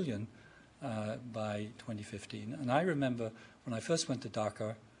 22 million by 2015. And I remember when I first went to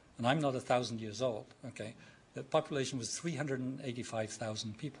Dhaka, and I'm not 1,000 years old, okay, the population was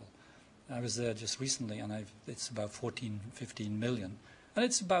 385,000 people. I was there just recently, and it's about 14, 15 million. And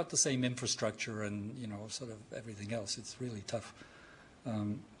it's about the same infrastructure and, sort of everything else. It's really tough.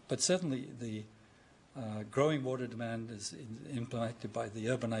 But certainly the growing water demand is impacted by the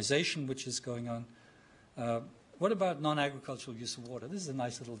urbanization which is going on. What about non-agricultural use of water? This is a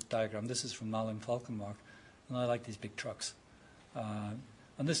nice little diagram. This is from Malin Falkenmark, and I like these big trucks.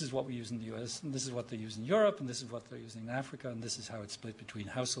 And this is what we use in the US, and this is what they use in Europe, and this is what they're using in Africa, and this is how it's split between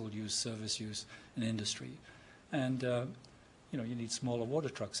household use, service use, and industry. And, you need smaller water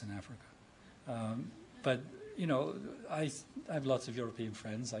trucks in Africa. But, I have lots of European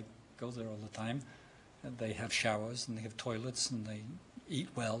friends. I go there all the time. And they have showers, and they have toilets, and they eat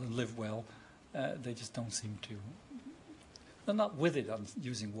well and live well. They just don't seem to, they're not with it on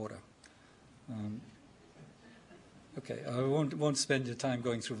using water. Okay, I won't spend your time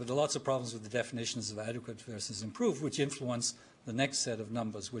going through, but there are lots of problems with the definitions of adequate versus improved, which influence the next set of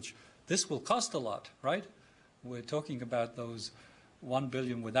numbers, which this will cost a lot, right? We're talking about those 1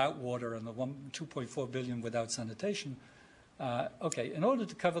 billion without water and the 2.4 billion without sanitation. Okay, in order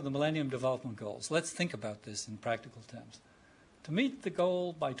to cover the Millennium Development Goals, let's think about this in practical terms. To meet the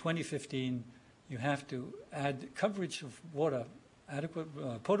goal by 2015, you have to add coverage of water, adequate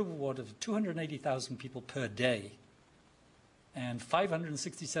potable water to 280,000 people per day and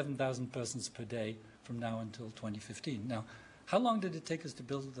 567,000 persons per day from now until 2015. Now, how long did it take us to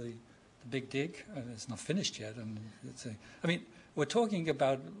build the Big Dig? It's not finished yet. And we're talking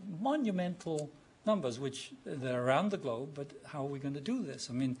about monumental numbers, which they're around the globe, but how are we going to do this?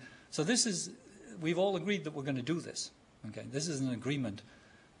 So we've all agreed that we're going to do this. Okay, this is an agreement.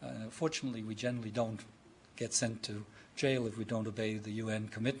 Fortunately, we generally don't get sent to jail if we don't obey the UN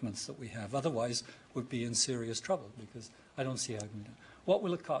commitments that we have. Otherwise, we'd be in serious trouble, because I don't see how we can do it. What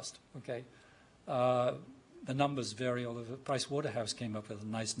will it cost? Okay, the numbers vary all over. Price Waterhouse came up with a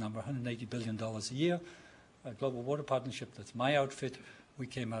nice number, $180 billion a year. Global Water Partnership, that's my outfit, we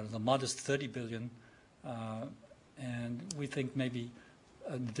came out of the modest $30 billion, and we think maybe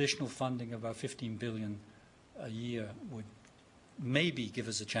an additional funding of about $15 billion a year would maybe give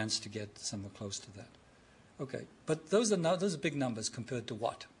us a chance to get somewhere close to that. Okay, but those are big numbers compared to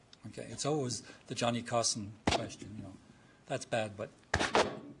what? Okay, it's always the Johnny Carson question. That's bad, but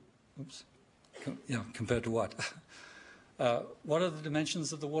oops, compared to what? What are the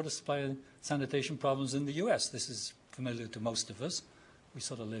dimensions of the water supply and sanitation problems in the U.S.? This is familiar to most of us. We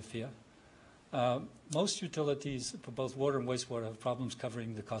sort of live here. Most utilities for both water and wastewater have problems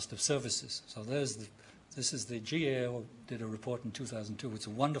covering the cost of services. So this is the GAO did a report in 2002. It's a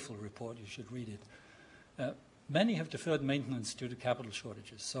wonderful report. You should read it. Many have deferred maintenance due to capital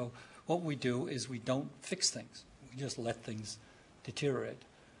shortages. So what we do is we don't fix things. We just let things deteriorate.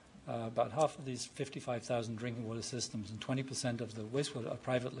 About half of these 55,000 drinking water systems and 20% of the wastewater are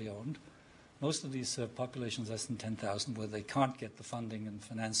privately owned. Most of these serve populations less than 10,000 where they can't get the funding and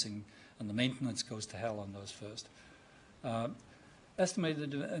financing, and the maintenance goes to hell on those first.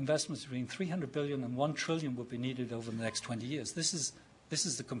 Estimated investments between $300 billion and $1 trillion would be needed over the next 20 years. This is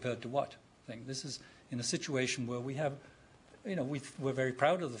the compared to what thing. This is in a situation where we have, we're very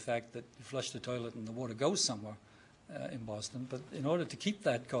proud of the fact that you flush the toilet and the water goes somewhere in Boston. But in order to keep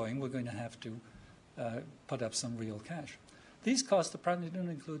that going, we're going to have to put up some real cash. These costs apparently don't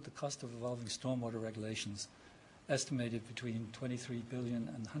include the cost of evolving stormwater regulations, estimated between $23 billion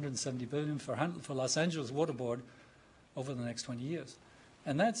and $170 billion for Los Angeles Water Board over the next 20 years.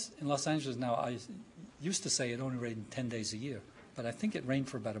 And that's in Los Angeles now. I used to say it only rained 10 days a year, but I think it rained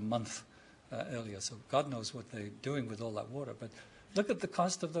for about a month earlier. So God knows what they're doing with all that water. But look at the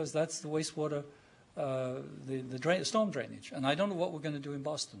cost of those. That's the wastewater, storm drainage. And I don't know what we're going to do in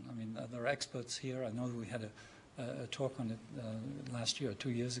Boston. I mean, there are experts here. I know we had a talk on it last year, 2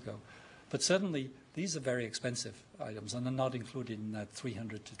 years ago. But certainly, these are very expensive items, and they're not included in that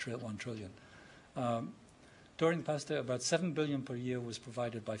 $300 to $1 trillion. During the past year, about $7 billion per year was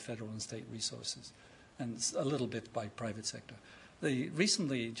provided by federal and state resources, and a little bit by private sector.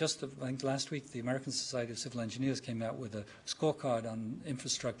 Recently, just I think last week, the American Society of Civil Engineers came out with a scorecard on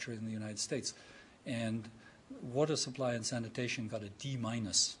infrastructure in the United States, and water supply and sanitation got a D-.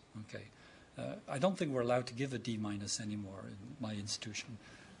 Okay. I don't think we're allowed to give a D- anymore in my institution.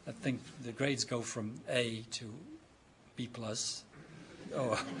 I think the grades go from A to B+,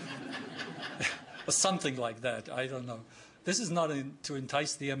 or something like that. I don't know. This is not to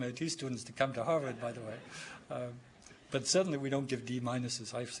entice the MIT students to come to Harvard, by the way. But certainly we don't give D-.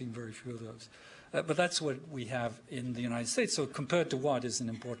 I've seen very few of those. But that's what we have in the United States. So compared to what is an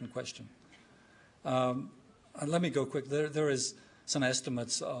important question. Let me go quick. There is some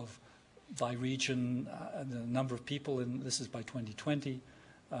estimates of by region, the number of people this is by 2020,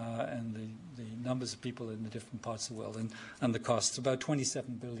 and the numbers of people in the different parts of the world, and the costs, about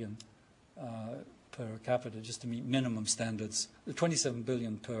 $27 billion per capita, just to meet minimum standards. $27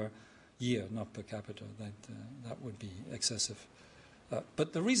 billion per year, not per capita. That would be excessive.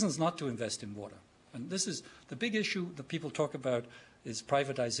 But the reasons not to invest in water, and this is the big issue that people talk about, is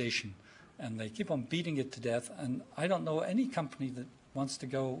privatization, and they keep on beating it to death. And I don't know any company that wants to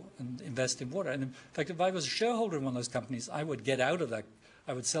go and invest in water. And in fact, if I was a shareholder in one of those companies, I would get out of that.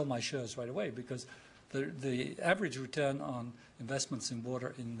 I would sell my shares right away, because the average return on investments in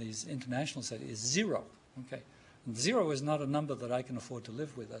water in these international settings is 0. Okay, and 0 is not a number that I can afford to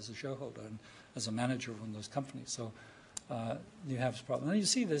live with as a shareholder and as a manager of one of those companies. So you have a problem. And you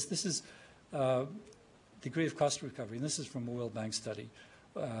see this. This is degree of cost recovery, and this is from a World Bank study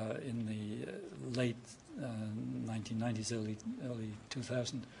in the late 1990s, early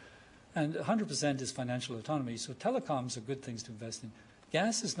 2000. And 100% is financial autonomy. So telecoms are good things to invest in.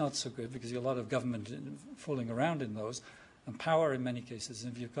 Gas is not so good because you have a lot of government fooling around in those, and power in many cases.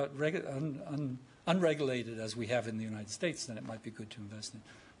 And if you've got unregulated, as we have in the United States, then it might be good to invest in.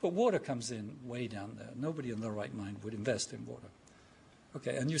 But water comes in way down there. Nobody in their right mind would invest in water.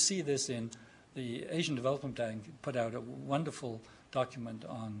 Okay, and you see this in the Asian Development Bank put out a wonderful document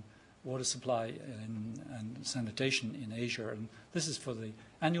on water supply and sanitation in Asia. And this is for the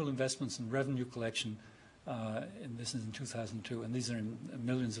annual investments in revenue collection. And this is in 2002, and these are in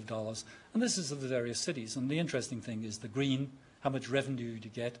millions of dollars. And this is of the various cities. And the interesting thing is the green, how much revenue do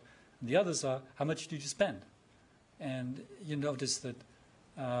you get? And the others are, how much do you spend? And you notice that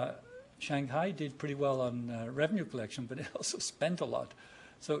Shanghai did pretty well on revenue collection, but it also spent a lot.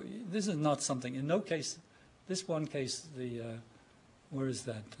 So this is not something, in no case, this one case, where is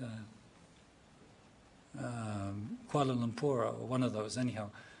that? Kuala Lumpur, or one of those anyhow,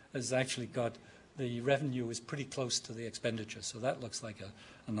 has actually got, the revenue is pretty close to the expenditure. So that looks like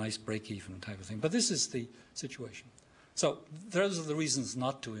a nice break-even type of thing. But this is the situation. So those are the reasons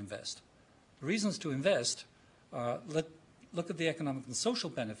not to invest. The reasons to invest are, look at the economic and social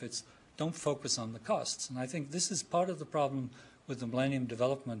benefits, don't focus on the costs. And I think this is part of the problem with the Millennium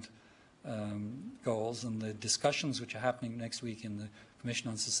Development Goals and the discussions which are happening next week in the Commission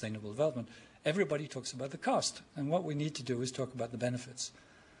on Sustainable Development. Everybody talks about the cost. And what we need to do is talk about the benefits.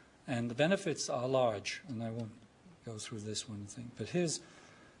 And the benefits are large, and I won't go through this one thing. But here's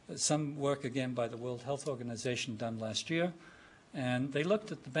some work, again, by the World Health Organization done last year. And they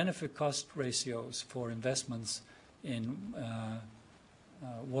looked at the benefit-cost ratios for investments in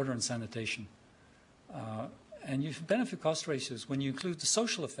water and sanitation. And you benefit-cost ratios, when you include the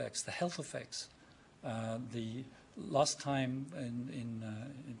social effects, the health effects, the lost time in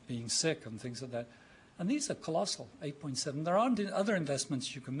being sick and things like that. And these are colossal, 8.7. There aren't other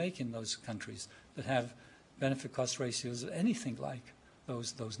investments you can make in those countries that have benefit-cost ratios anything like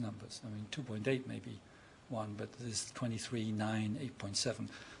those numbers. I mean, 2.8 maybe one, but there's 23, 9, 8.7.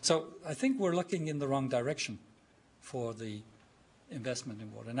 So I think we're looking in the wrong direction for the investment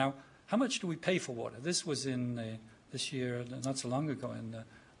in water. Now, how much do we pay for water? This was in this year, not so long ago, in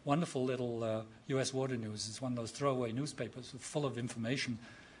wonderful little U.S. Water News. It's one of those throwaway newspapers full of information.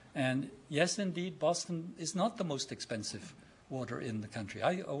 And yes, indeed, Boston is not the most expensive water in the country.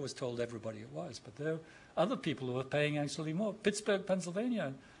 I always told everybody it was, but there are other people who are paying actually more. Pittsburgh,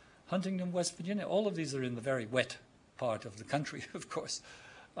 Pennsylvania, Huntington, West Virginia, all of these are in the very wet part of the country, of course.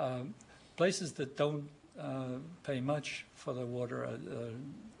 Places that don't pay much for their water,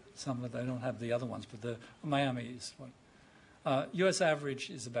 some of them don't have the other ones, but Miami is one. U.S. average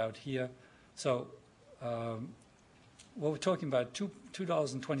is about here. So what we're talking about,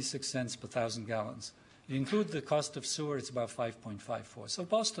 $2.26 per 1,000 gallons. You include the cost of sewer, it's about 5.54. So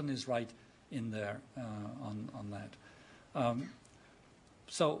Boston is right in there on that.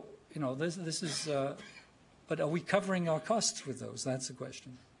 So, you know, this is, but are we covering our costs with those? That's the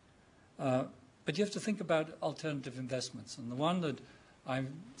question. But you have to think about alternative investments. And the one that I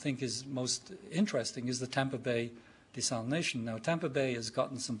think is most interesting is the Tampa Bay desalination. Now, Tampa Bay has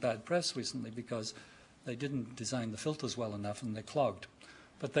gotten some bad press recently because they didn't design the filters well enough and they're clogged.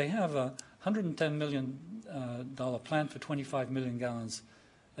 But they have a $110 million plant for 25 million gallons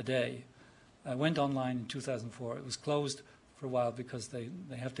a day. Went online in 2004. It was closed for a while because they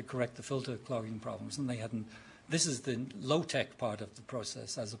have to correct the filter clogging problems, and they hadn't. This is the low-tech part of the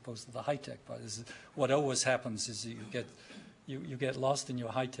process as opposed to the high-tech part. What always happens is you get lost in your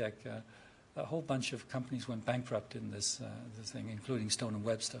high-tech. A whole bunch of companies went bankrupt in this thing, including Stone &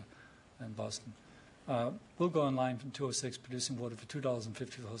 Webster and Boston. We'll go online from 206, producing water for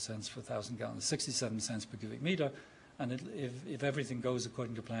 $2.54 for 1,000 gallons, 67 cents per cubic meter. And if everything goes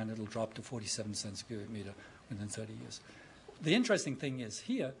according to plan, it'll drop to 47 cents a cubic meter within 30 years. The interesting thing is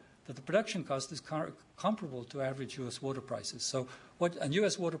here that the production cost is comparable to average U.S. water prices. So and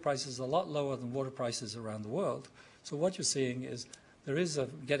U.S. water prices are a lot lower than water prices around the world. So what you're seeing is there is a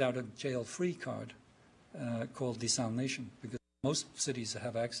get-out-of-jail-free card called desalination, because most cities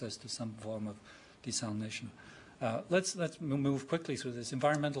have access to some form of desalination. Let's move quickly through this.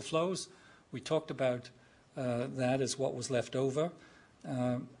 Environmental flows, we talked about that as what was left over.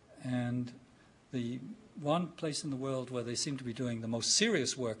 And the one place in the world where they seem to be doing the most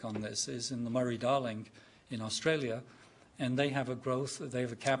serious work on this is in the Murray-Darling in Australia. And they have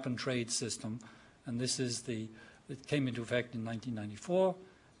a cap-and-trade system. And this is it came into effect in 1994.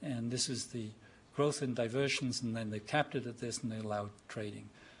 And this is the growth in diversions, and then they capped it at this, and they allowed trading.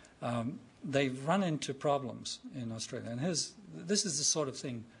 They've run into problems in Australia. And this is the sort of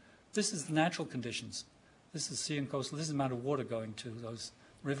thing, this is the natural conditions. This is sea and coastal. This is the amount of water going to those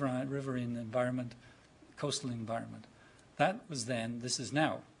riverine environment, coastal environment. That was then, this is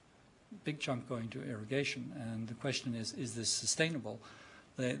now. Big chunk going to irrigation. And the question is this sustainable?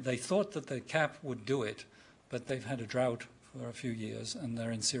 They thought that the cap would do it, but they've had a drought for a few years, and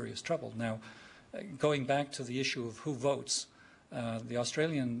they're in serious trouble. Now, going back to the issue of who votes,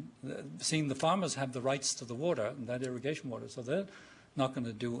 seeing the farmers have the rights to the water, and that irrigation water, so they're not going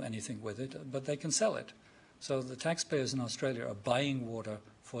to do anything with it, but they can sell it. So the taxpayers in Australia are buying water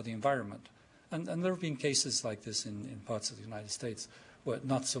for the environment. And there have been cases like this in parts of the United States, where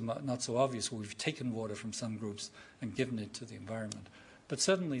not so obvious, where we've taken water from some groups and given it to the environment. But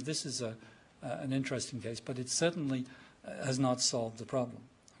certainly this is an interesting case, but it certainly has not solved the problem.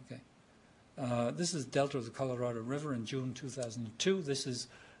 This is Delta of the Colorado River in June 2002. This is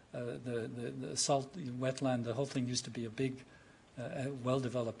the salt wetland. The whole thing used to be a big,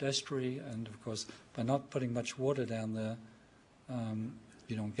 well-developed estuary, and of course, by not putting much water down there,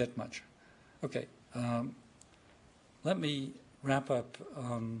 you don't get much. Okay, let me wrap up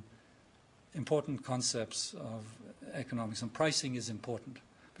important concepts of economics, and pricing is important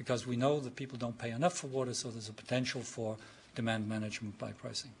because we know that people don't pay enough for water, so there's a potential for demand management by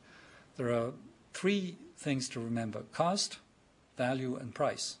pricing. There are three things to remember: cost, value, and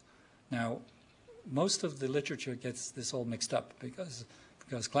price. Now, most of the literature gets this all mixed up because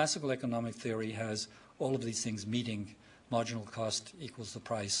classical economic theory has all of these things meeting. Marginal cost equals the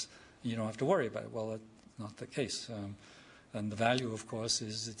price. You don't have to worry about it. Well, that's not the case. And the value, of course,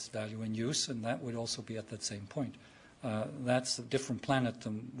 is its value in use, and that would also be at that same point. That's a different planet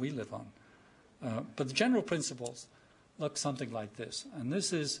than we live on. But the general principles look something like this. And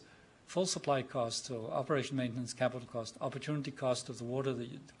this is full supply cost, so operation, maintenance, capital cost, opportunity cost of the water that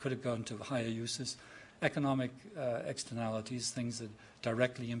could have gone to higher uses, economic externalities, things that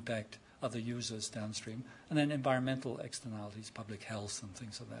directly impact other users downstream, and then environmental externalities, public health and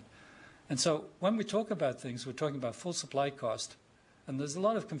things like that. And so when we talk about things, we're talking about full supply cost. And there's a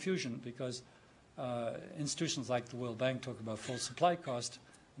lot of confusion because institutions like the World Bank talk about full supply cost,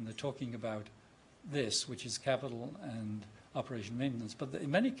 and they're talking about this, which is capital and operation and maintenance. But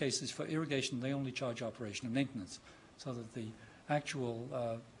in many cases, for irrigation, they only charge operation and maintenance, so that the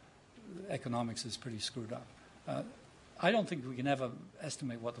actual economics is pretty screwed up. I don't think we can ever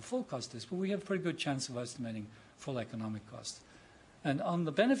estimate what the full cost is, but we have a pretty good chance of estimating full economic cost. And on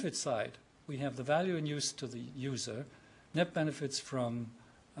the benefit side, we have the value in use to the user, net benefits from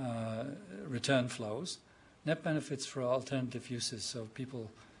return flows, net benefits for alternative uses, so people,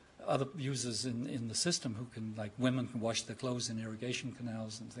 other users in the system who can, like women can wash their clothes in irrigation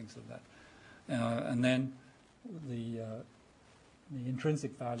canals and things like that. And then the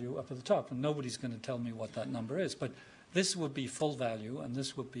intrinsic value up at the top. And nobody's going to tell me what that number is, but this would be full value, and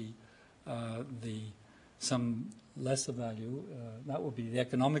this would be some lesser value. That would be the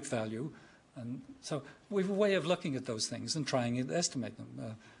economic value. And so we have a way of looking at those things and trying to estimate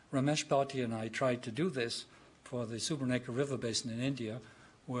them. Ramesh Bhatti and I tried to do this for the Subramanyaka River Basin in India,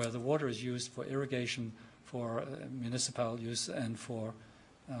 where the water is used for irrigation, for municipal use, and for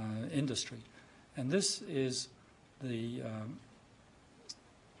industry. And this is the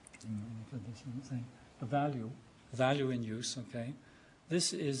value in use, okay?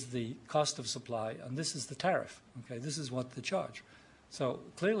 This is the cost of supply, and this is the tariff, okay? This is what they charge. So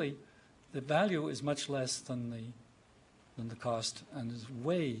clearly, the value is much less than the cost, and is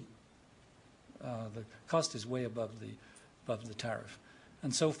way the cost is way above the tariff.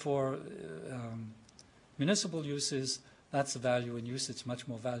 And so for municipal uses, that's the value in use. It's much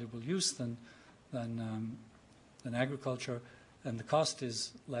more valuable use than agriculture, and the cost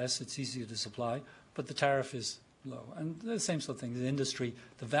is less. It's easier to supply, but the tariff is low. And the same sort of thing. The industry,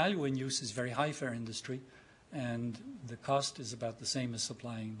 the value in use is very high for industry, and the cost is about the same as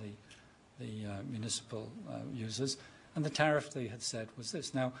supplying the municipal users. And the tariff they had said was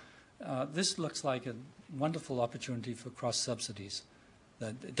this. Now, this looks like a wonderful opportunity for cross-subsidies.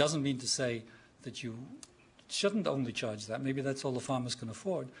 That it doesn't mean to say that you shouldn't only charge that. Maybe that's all the farmers can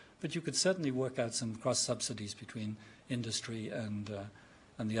afford. But you could certainly work out some cross-subsidies between industry and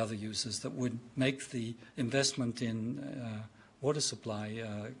the other users that would make the investment in water supply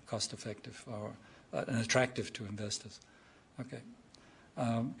cost-effective or and attractive to investors. Okay.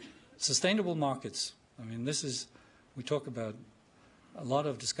 Sustainable markets. I mean, this is, we talk about a lot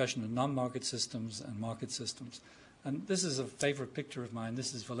of discussion of non-market systems and market systems. And this is a favorite picture of mine.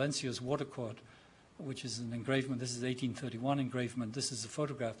 This is Valencia's water court, which is an engravement. This is 1831 engravement. This is a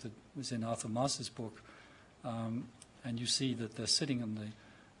photograph that was in Arthur Moss's book. And you see that they're sitting on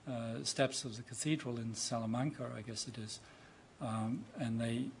the steps of the cathedral in Salamanca, I guess it is.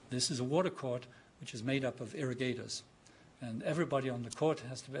 And this is a water court which is made up of irrigators. And everybody on the court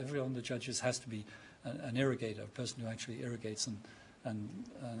has to, every one of the judges has to be an irrigator, a person who actually irrigates in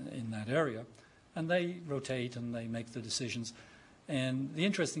that area. And they rotate and they make the decisions. And the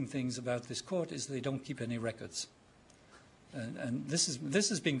interesting things about this court is they don't keep any records. And this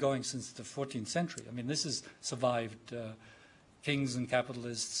has been going since the 14th century. I mean, this has survived kings and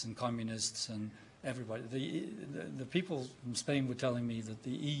capitalists and communists and everybody. The people from Spain were telling me that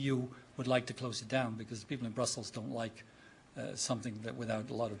the EU would like to close it down because the people in Brussels don't like something that without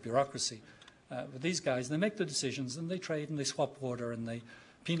a lot of bureaucracy. But these guys, they make the decisions and they trade and they swap water and they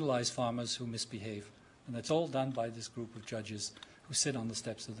penalize farmers who misbehave. And it's all done by this group of judges who sit on the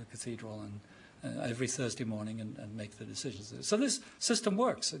steps of the cathedral and every Thursday morning and make the decisions. So this system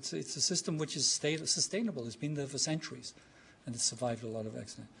works. It's a system which is sustainable. It's been there for centuries, and it's survived a lot of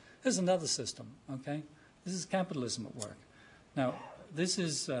accidents. Here's another system, okay? This is capitalism at work. Now, this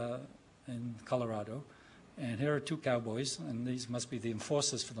is in Colorado, and here are two cowboys, and these must be the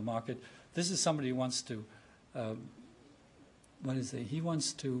enforcers for the market. This is somebody who wants to, what is it? He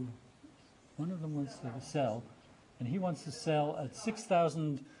wants to, one of them wants to sell, and he wants to sell at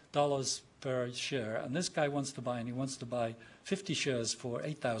 $6,000 per share, and this guy wants to buy, and he wants to buy 50 shares for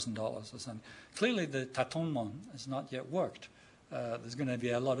 $8,000 or something. Clearly, the tâtonnement has not yet worked. There's going to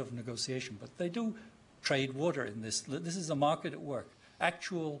be a lot of negotiation, but they do trade water in this. This is a market at work,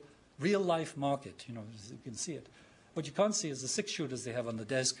 actual, real-life market, you know, as you can see it. What you can't see is the six-shooters they have on the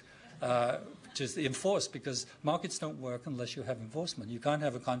desk, which is enforced, because markets don't work unless you have enforcement. You can't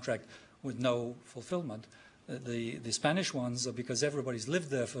have a contract with no fulfillment. The Spanish ones are because everybody's lived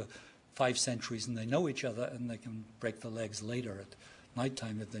there for 5 centuries and they know each other and they can break their legs later at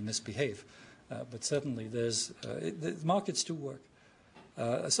nighttime if they misbehave. But certainly the markets do work.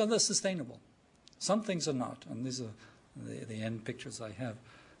 So they're sustainable. Some things are not, and these are the end pictures I have.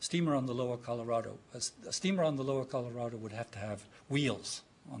 Steamer on the lower Colorado. A steamer on the lower Colorado would have to have wheels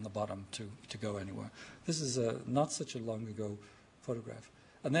on the bottom to go anywhere. This is not such a long ago photograph.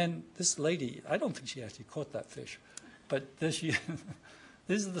 And then this lady, I don't think she actually caught that fish, but this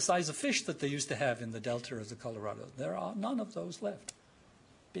is the size of fish that they used to have in the delta of the Colorado. There are none of those left.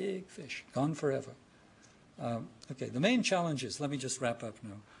 Big fish, gone forever. Okay, the main challenges, let me just wrap up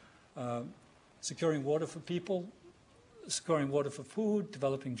now. Securing water for people, securing water for food,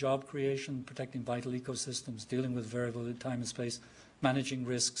 developing job creation, protecting vital ecosystems, dealing with variable time and space, managing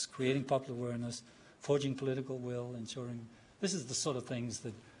risks, creating popular awareness, forging political will, ensuring. This is the sort of things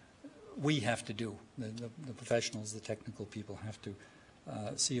that we have to do. The professionals, the technical people have to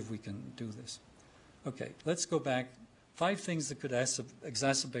see if we can do this. Okay, let's go back. 5 things that could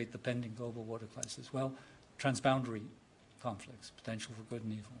exacerbate the pending global water crisis. Well, transboundary conflicts, potential for good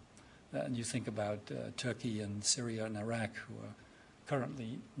and evil. And you think about Turkey and Syria and Iraq, who are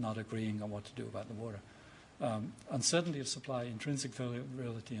currently not agreeing on what to do about the water. Uncertainty of supply, intrinsic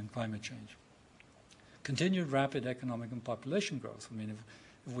variability, and climate change. Continued rapid economic and population growth. I mean,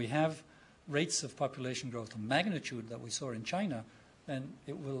 if we have rates of population growth of magnitude that we saw in China, then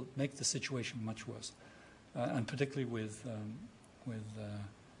it will make the situation much worse, and particularly with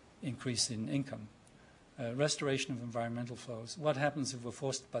increase in income. Restoration of environmental flows. What happens if we're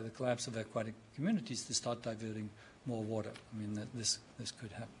forced by the collapse of aquatic communities to start diverting more water? I mean, this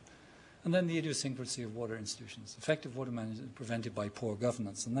could happen. And then the idiosyncrasy of water institutions. Effective water management prevented by poor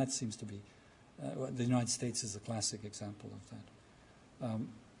governance, and that seems to be, the United States is a classic example of that.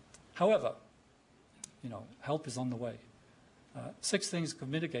 However, help is on the way. 6 things could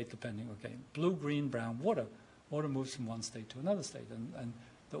mitigate the pending. Okay, blue, green, brown, water. Water moves from one state to another state, and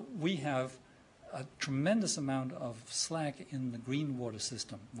we have a tremendous amount of slack in the green water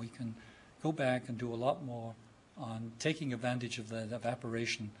system. We can go back and do a lot more on taking advantage of that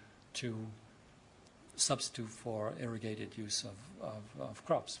evaporation to substitute for irrigated use of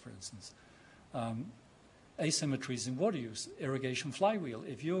crops, for instance. Asymmetries in water use, irrigation flywheel.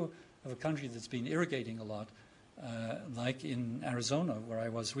 If you have a country that's been irrigating a lot, like in Arizona, where I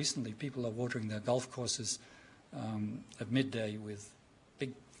was recently, people are watering their golf courses at midday with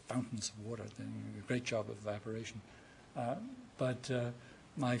big fountains of water. They're doing a great job of evaporation. But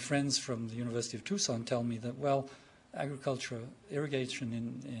my friends from the University of Tucson tell me that, well, agriculture, irrigation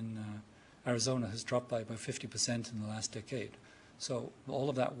in Arizona has dropped by about 50% in the last decade. So all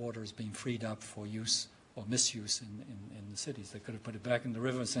of that water is being freed up for use or misuse in the cities. They could have put it back in the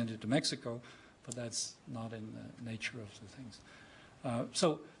river and sent it to Mexico, but that's not in the nature of the things.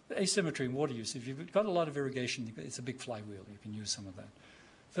 So asymmetry in water use. If you've got a lot of irrigation, it's a big flywheel. You can use some of that.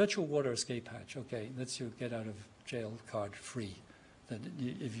 Virtual water escape hatch. Okay, lets you get out of jail card free. That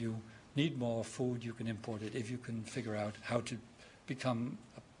if you need more food, you can import it. If you can figure out how to become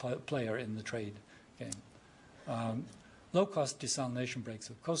a player in the trade game. Low-cost desalination breaks.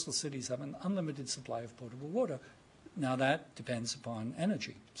 So coastal cities have an unlimited supply of potable water. Now that depends upon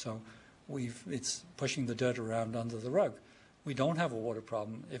energy. So it's pushing the dirt around under the rug. We don't have a water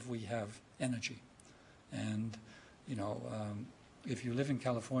problem if we have energy. And, if you live in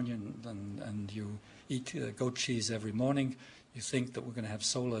California and you eat goat cheese every morning, you think that we're going to have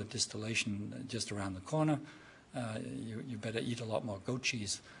solar distillation just around the corner. You better eat a lot more goat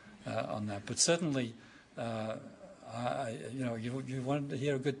cheese on that. But certainly, you want to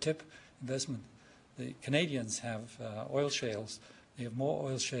hear a good tip? Investment. The Canadians have oil shales. They have more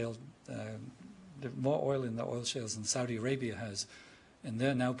oil shale, more oil in the oil shales than Saudi Arabia has, and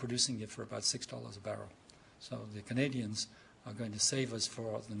they're now producing it for about $6 a barrel. So the Canadians are going to save us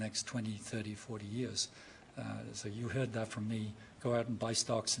for the next 20, 30, 40 years. So you heard that from me. Go out and buy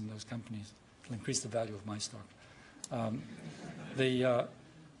stocks in those companies. It'll increase the value of my stock. The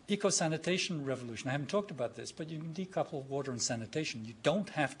eco-sanitation revolution, I haven't talked about this, but you can decouple water and sanitation. You don't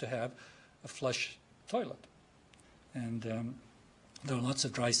have to have a flush toilet. And there are lots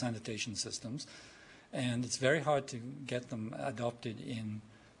of dry sanitation systems, and it's very hard to get them adopted in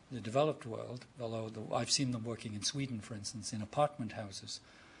the developed world, although I've seen them working in Sweden, for instance, in apartment houses.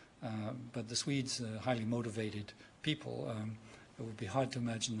 But the Swedes are highly motivated people. It would be hard to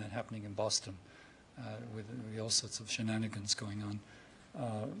imagine that happening in Boston with all sorts of shenanigans going on.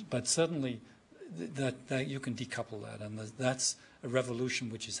 But certainly that you can decouple that, and that's a revolution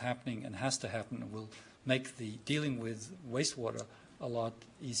which is happening and has to happen and will make the dealing with wastewater a lot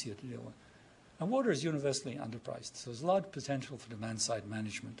easier to deal with. And water is universally underpriced. So there's a lot of potential for demand-side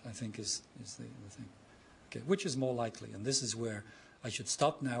management, I think, is the thing. Okay, which is more likely? And this is where I should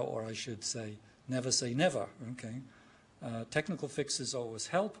stop now, or I should say never, okay? Technical fixes always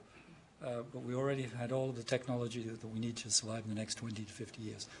help, but we already had all of the technology that we need to survive in the next 20 to 50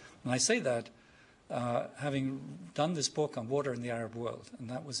 years. And I say that having done this book on water in the Arab world, and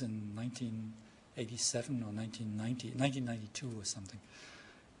that was in 1987 or 1992 or something.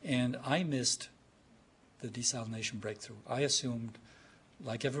 And I missed the desalination breakthrough. I assumed,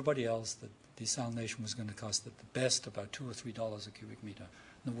 like everybody else, that desalination was going to cost at the best about $2 or $3 a cubic meter.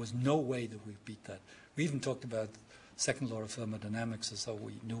 There was no way that we'd beat that. We even talked about second law of thermodynamics as though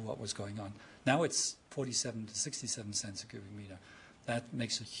we knew what was going on. Now it's 47 to 67 cents a cubic meter. That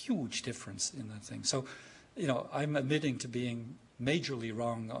makes a huge difference in that thing. So, you know, I'm admitting to being majorly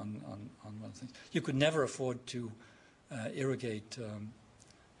wrong on one of the things. You could never afford to irrigate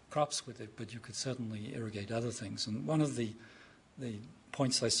crops with it, but you could certainly irrigate other things. And one of the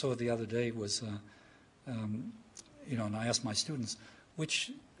points I saw the other day was, you know, and I asked my students,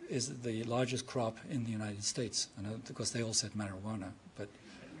 which is the largest crop in the United States? And because they all said marijuana, but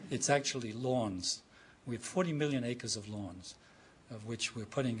it's actually lawns. We have 40 million acres of lawns, of which we're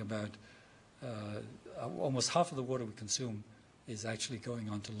putting about almost half of the water we consume is actually going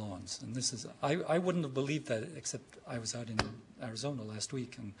onto lawns. And this is, I wouldn't have believed that, except I was out in Arizona last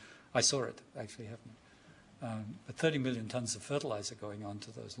week and I saw it actually happening. But 30 million tons of fertilizer going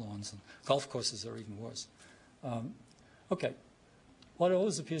onto those lawns, and golf courses are even worse. Okay. What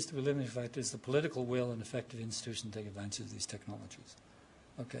always appears to be a limiting factor is the political will and effective institution to take advantage of these technologies.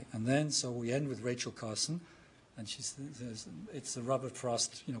 Okay, and then so we end with Rachel Carson, and she says, it's the Robert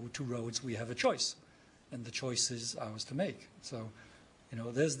Frost, you know, two roads, we have a choice, and the choice is ours to make. So, you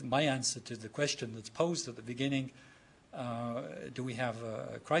know, there's my answer to the question that's posed at the beginning, do we have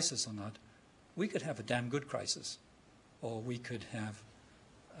a crisis or not? We could have a damn good crisis, or we could have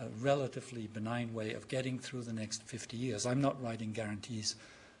a relatively benign way of getting through the next 50 years. I'm not writing guarantees.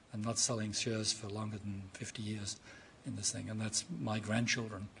 I'm not selling shares for longer than 50 years in this thing, and that's my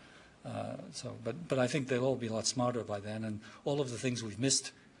grandchildren. But I think they'll all be a lot smarter by then, and all of the things we've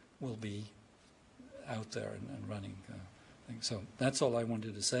missed will be out there and running. So that's all I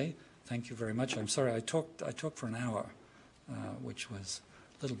wanted to say. Thank you very much. I'm sorry I talked for an hour, which was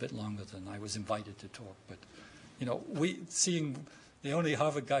a little bit longer than I was invited to talk. But you know, seeing the only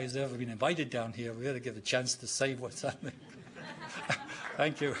Harvard guy who's ever been invited down here, we ought to give a chance to say what's happening.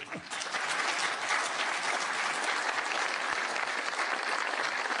 Thank you.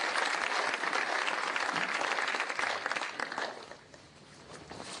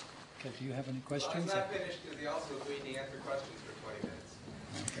 Okay, do you have any questions? Well, I'm not finished because he also agreed to answer questions for 20 minutes.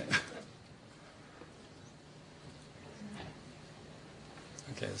 Okay.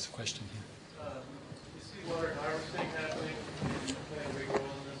 Okay, there's a question here. You see water harvesting happening? Can we go on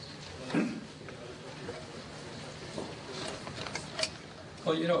this?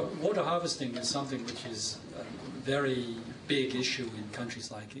 Well, you know, water harvesting is something which is a very big issue in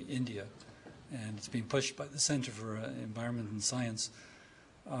countries like India, and it's been pushed by the Center for Environment and Science.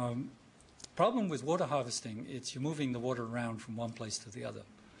 Problem with water harvesting, it's you're moving the water around from one place to the other.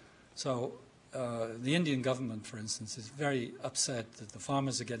 So the Indian government, for instance, is very upset that the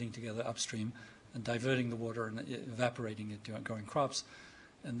farmers are getting together upstream and diverting the water and evaporating it during growing crops.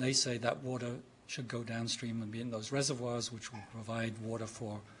 And they say that water should go downstream and be in those reservoirs, which will provide water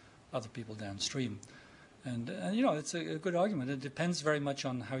for other people downstream. And you know, it's a good argument. It depends very much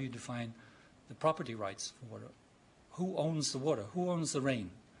on how you define the property rights for water. Who owns the water? Who owns the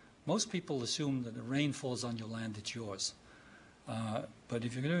rain? Most people assume that the rain falls on your land, it's yours. But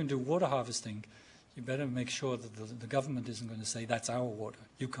if you're going to do water harvesting, you better make sure that the government isn't going to say, that's our water,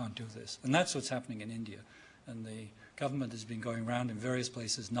 you can't do this. And that's what's happening in India. And the government has been going around in various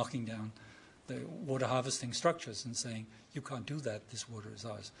places knocking down the water harvesting structures and saying, you can't do that, this water is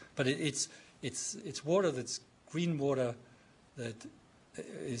ours. But it's water that's green water that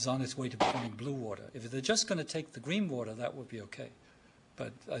is on its way to becoming blue water. If they're just going to take the green water, that would be okay.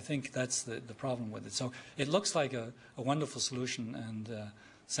 But I think that's the problem with it. So it looks like a wonderful solution, and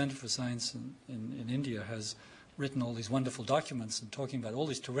Center for Science in India has written all these wonderful documents and talking about all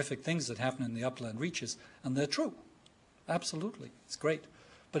these terrific things that happen in the upland reaches, and they're true. Absolutely. It's great.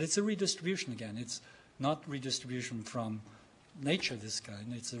 But it's a redistribution again. It's not redistribution from nature, this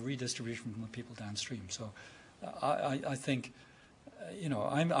kind. It's a redistribution from the people downstream. So I think, you know,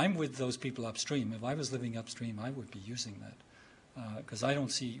 I'm with those people upstream. If I was living upstream, I would be using that. Because I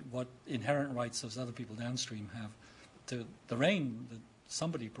don't see what inherent rights those other people downstream have to the rain that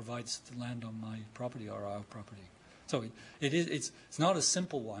somebody provides to land on my property or our property. So it's not a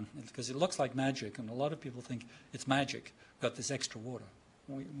simple one, because it looks like magic, and a lot of people think it's magic. We've got this extra water.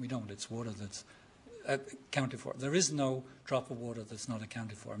 We don't. It's water that's accounted for. There is no drop of water that's not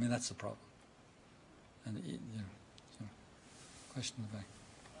accounted for. I mean, that's the problem. And, so, question in the back.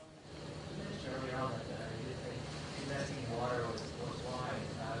 You mentioned earlier on that investing in water was wise.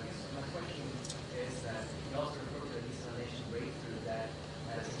 I guess my question is that you also refer to the desalination breakthrough that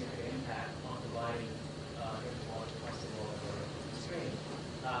had a significant impact on providing water across the world or stream.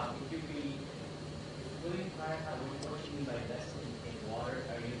 Would you be willing to clarify what you mean by investing in water?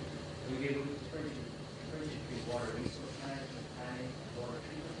 Will you be able to differentiate water resource management, planning, and water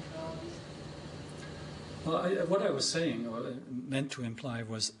treatment technologies? Well, what I was saying, or meant to imply,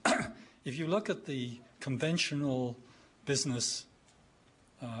 was if you look at the conventional business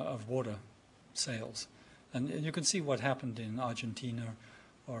of water sales, and you can see what happened in Argentina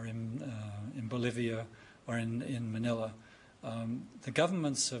or in Bolivia or in Manila, the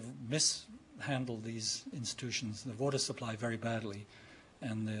governments have mishandled these institutions, the water supply, very badly,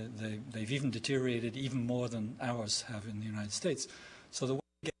 and they've even deteriorated even more than ours have in the United States. So the way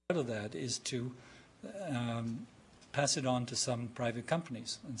to get out of that is to pass it on to some private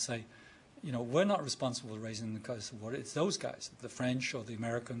companies and say, we're not responsible for raising the cost of water. It's those guys, the French or the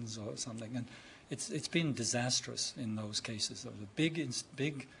Americans or something. And it's been disastrous in those cases. There were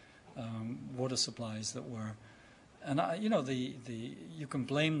big water supplies that were, and you can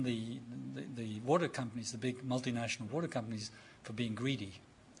blame the water companies, the big multinational water companies, for being greedy,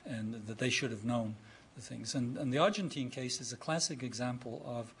 and that they should have known the things. And the Argentine case is a classic example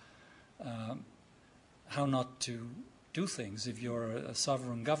of how not to do things if you're a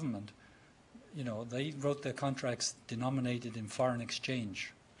sovereign government. They wrote their contracts denominated in foreign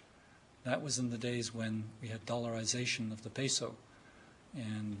exchange. That was in the days when we had dollarization of the peso.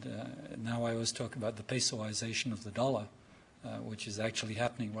 And now I always talk about the pesoization of the dollar, which is actually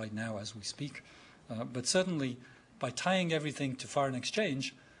happening right now as we speak. But certainly, by tying everything to foreign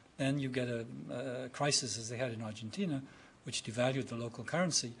exchange, then you get a crisis, as they had in Argentina, which devalued the local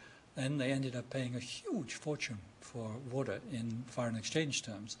currency. Then they ended up paying a huge fortune for water in foreign exchange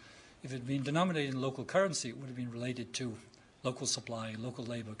terms. If it had been denominated in local currency, it would have been related to local supply, local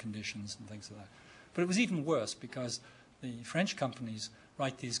labor conditions, and things like that. But it was even worse, because the French companies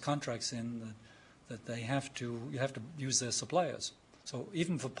write these contracts in that you have to use their suppliers. So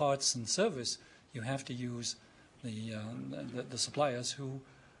even for parts and service, you have to use the suppliers who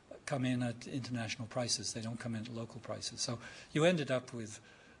come in at international prices. They don't come in at local prices. So you ended up with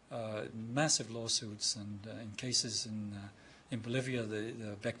massive lawsuits, and in cases in Bolivia,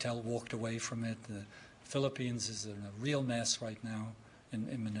 the Bechtel walked away from it. The Philippines is in a real mess right now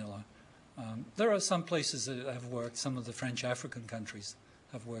in Manila. There are some places that have worked. Some of the French African countries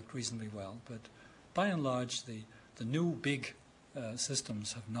have worked reasonably well. But by and large, the new big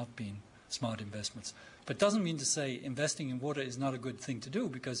systems have not been smart investments. But it doesn't mean to say investing in water is not a good thing to do,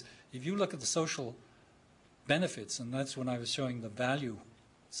 because if you look at the social benefits, and that's when I was showing the value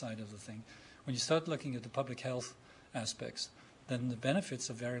side of the thing, when you start looking at the public health aspects, then the benefits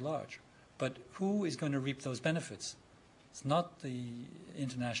are very large. But who is going to reap those benefits? It's not the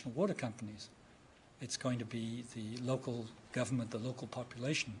international water companies. It's going to be the local government, the local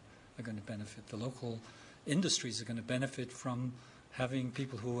population are going to benefit. The local industries are going to benefit from having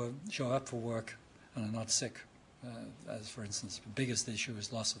people who show up for work and are not sick. As, for instance, the biggest issue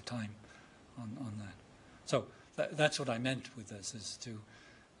is loss of time on that. So that's what I meant with this, is to,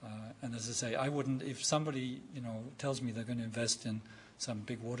 and as I say, I wouldn't, if somebody tells me they're going to invest in some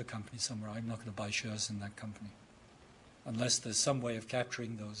big water company somewhere, I'm not going to buy shares in that company, unless there's some way of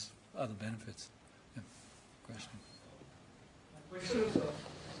capturing those other benefits. Yeah. Question. My question is, you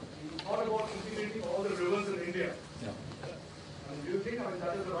thought about integrating all the rivers in India. Yeah. And do you think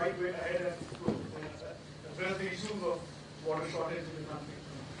that is the right way ahead to address the issues of water shortage in the country?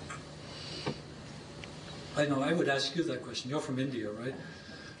 I know, I would ask you that question. You're from India, right?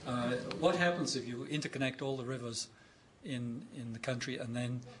 What happens if you interconnect all the rivers in the country and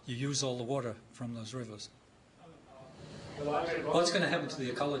then you use all the water from those rivers? What's going to happen to the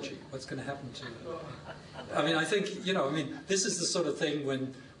ecology? What's going to happen to... I mean, I think, this is the sort of thing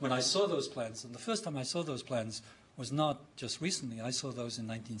when I saw those plans, and the first time I saw those plans was not just recently. I saw those in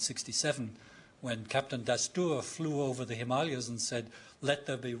 1967 when Captain Dastur flew over the Himalayas and said, let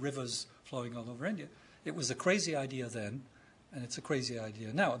there be rivers flowing all over India. It was a crazy idea then, and it's a crazy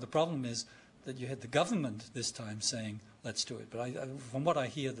idea now. The problem is that you had the government this time saying, let's do it. But from what I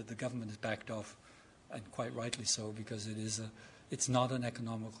hear, that the government has backed off, and quite rightly so, because it's not an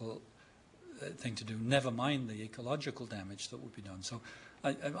economical thing to do, never mind the ecological damage that would be done. So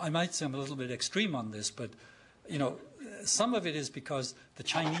I might say I'm a little bit extreme on this, but you know, some of it is because the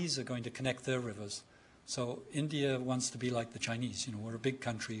Chinese are going to connect their rivers. So India wants to be like the Chinese. You know, we're a big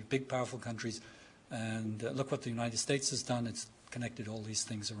country, big powerful countries, and look what the United States has done. It's connected all these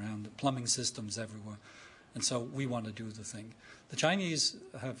things around, plumbing systems everywhere. And so we want to do the thing. The Chinese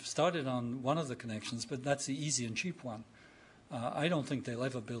have started on one of the connections, but that's the easy and cheap one. I don't think they'll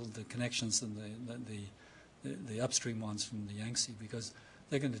ever build the connections and the upstream ones from the Yangtze, because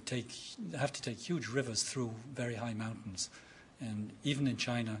they're going to have to take huge rivers through very high mountains. And even in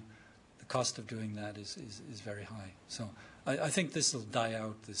China, the cost of doing that is very high. So I think this will die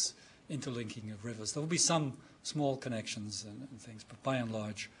out, this interlinking of rivers. There will be some small connections and things, but by and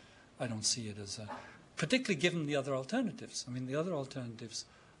large, I don't see it as particularly given the other alternatives. I mean, the other alternatives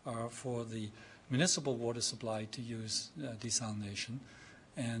are for the municipal water supply to use desalination,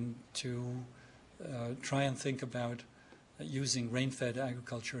 and to try and think about using rain-fed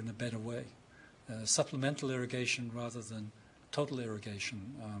agriculture in a better way. Supplemental irrigation rather than total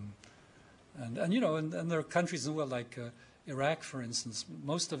irrigation. And you know, and there are countries in the world like Iraq, for instance.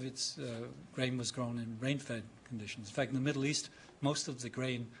 Most of its grain was grown in rain-fed conditions. In fact, in the Middle East, most of the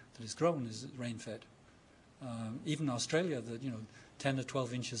grain that is grown is rain-fed. Even Australia, 10 to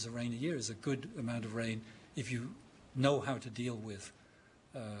 12 inches of rain a year is a good amount of rain if you know how to deal with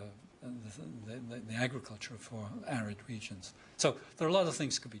the agriculture for arid regions. So there are a lot of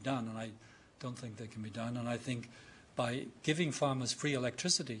things could be done, and I don't think they can be done. And I think by giving farmers free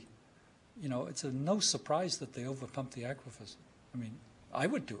electricity, you know, it's no surprise that they overpump the aquifers. I mean, I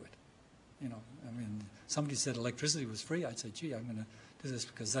would do it. You know, I mean, somebody said electricity was free. I'd say, gee, I'm going to do this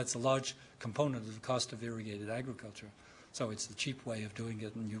because that's a large component of the cost of irrigated agriculture. So it's the cheap way of doing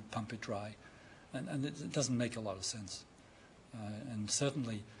it, and you pump it dry. And it doesn't make a lot of sense. And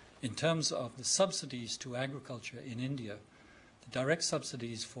certainly, in terms of the subsidies to agriculture in India, the direct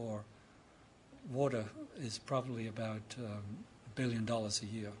subsidies for water is probably about $1 billion a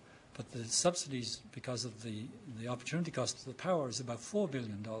year. But the subsidies, because of the opportunity cost of the power, is about $4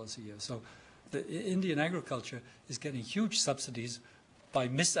 billion a year. So the Indian agriculture is getting huge subsidies by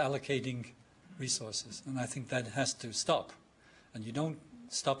misallocating resources. And I think that has to stop. And you don't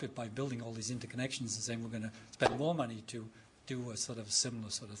stop it by building all these interconnections and saying we're going to spend more money to do a sort of similar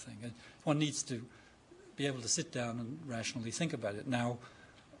sort of thing. And one needs to be able to sit down and rationally think about it. Now,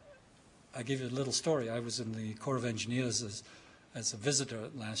 I give you a little story. I was in the Corps of Engineers as a visitor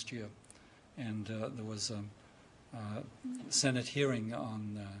last year, and there was a Senate hearing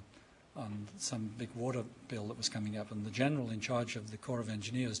on some big water bill that was coming up, and the general in charge of the Corps of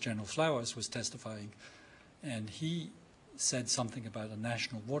Engineers, General Flowers, was testifying, and he said something about a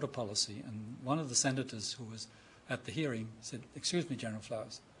national water policy, and one of the senators who was at the hearing said, "Excuse me, General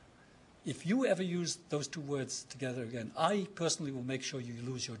Flowers, if you ever use those two words together again, I personally will make sure you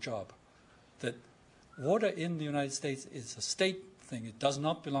lose your job." That water in the United States is a state thing. It does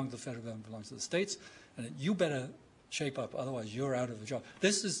not belong to the federal government, it belongs to the states, and you better shape up, otherwise you're out of a job.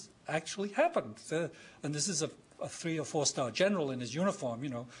 This has actually happened, and this is a 3- or 4-star general in his uniform, you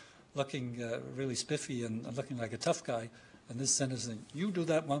know, looking really spiffy and looking like a tough guy, and this senator saying, "You do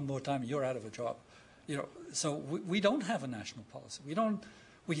that one more time, you're out of a job." You know, so we don't have a national policy.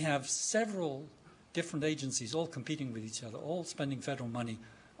 We have several different agencies all competing with each other, all spending federal money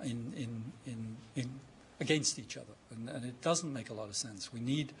against each other, and it doesn't make a lot of sense. We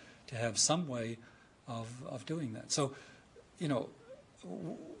need to have some way of doing that. So, you know,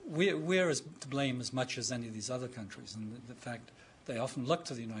 we're to blame as much as any of these other countries, and the fact they often look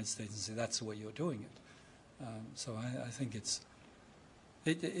to the United States and say that's the way you're doing it. So I think it's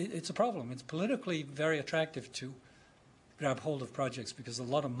a problem. It's politically very attractive to grab hold of projects because there's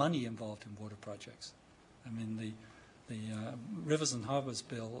a lot of money involved in water projects. I mean, the Rivers and Harbors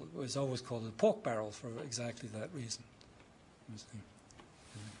bill was always called a pork barrel for exactly that reason.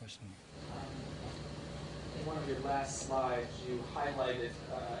 Question. In one of your last slides, you highlighted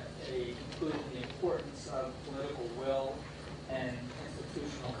including the importance of political will and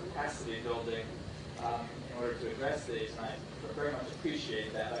institutional capacity building in order to address these, and I very much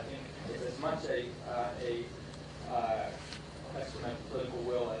appreciate that. I think it's as much a question of political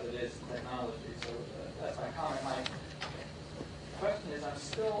will as it is technology. So that's my comment. My question is, I'm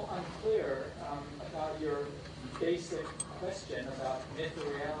still unclear about your basic question about myth or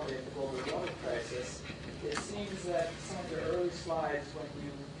reality of the global water crisis. It seems that some of your early slides, when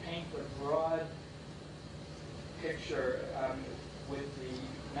you paint the broad picture with the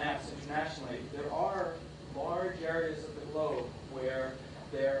maps internationally, there are large areas of the globe where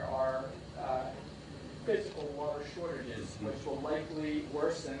there are physical water shortages, which will likely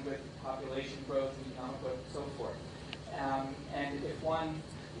worsen with population growth and economic growth and so forth. And if one,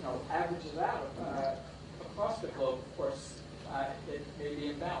 averages out across the globe, of course, it may be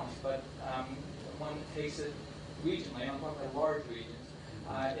imbalanced, but one takes it regionally, I'm talking about large regions,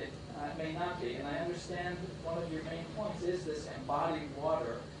 it may not be. And I understand one of your main points is this embodied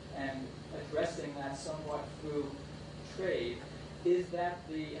water and addressing that somewhat through trade. Is that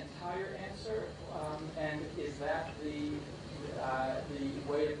the entire answer? And is that the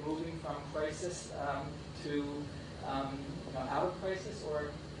way of moving from crisis to out of crisis?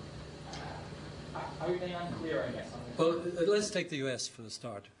 Or I remain unclear, I guess. Well, let's take the U.S. for the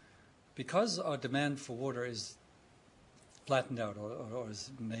start. Because our demand for water is flattened out, or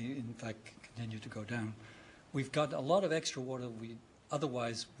may in fact continue to go down, we've got a lot of extra water we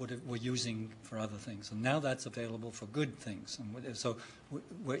otherwise were using for other things. And now that's available for good things. And so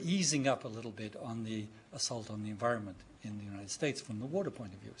we're easing up a little bit on the assault on the environment in the United States from the water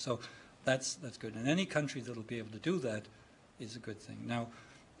point of view. So that's good. And any country that will be able to do that is a good thing. Now,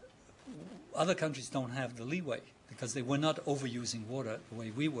 other countries don't have the leeway because they were not overusing water the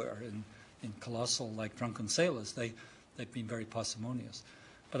way we were in colossal, like drunken sailors. They've been very parsimonious.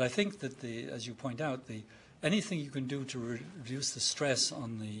 But I think that, as you point out, anything you can do to reduce the stress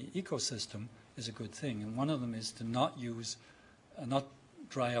on the ecosystem is a good thing. And one of them is to not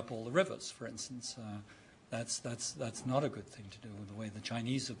dry up all the rivers, for instance. That's not a good thing to do, the way the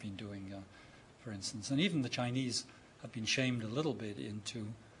Chinese have been doing, for instance. And even the Chinese have been shamed a little bit into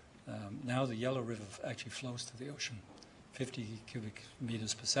now the Yellow River actually flows to the ocean, 50 cubic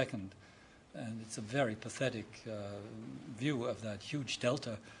meters per second. And it's a very pathetic view of that huge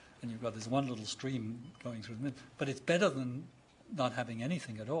delta. And you've got this one little stream going through the middle. But it's better than not having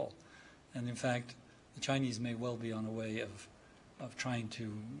anything at all. And in fact, the Chinese may well be on a way of trying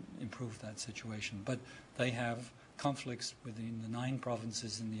to improve that situation. But they have conflicts within the 9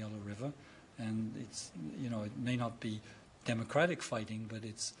 provinces in the Yellow River. And it's, it may not be democratic fighting, but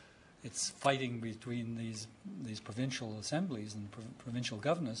it's fighting between these provincial assemblies and provincial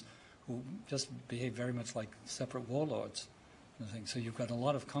governors who just behave very much like separate warlords. So you've got a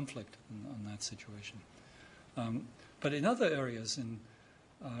lot of conflict on that situation. But in other areas,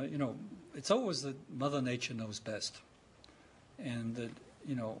 it's always that Mother Nature knows best. And that,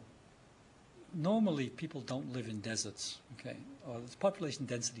 normally people don't live in deserts, okay? Or the population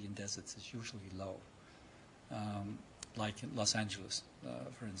density in deserts is usually low. Like in Los Angeles,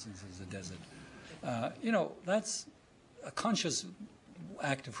 for instance, is a desert. That's a conscious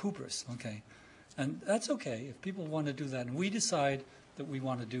act of hubris, okay? And that's okay if people want to do that. And we decide that we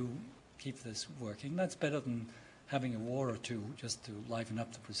want to keep this working. That's better than having a war or two just to liven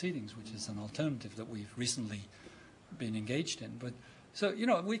up the proceedings, which is an alternative that we've recently been engaged in. But so,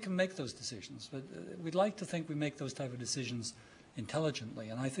 we can make those decisions. But we'd like to think we make those type of decisions intelligently.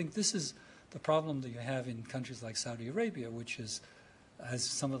 And I think this is the problem that you have in countries like Saudi Arabia, which has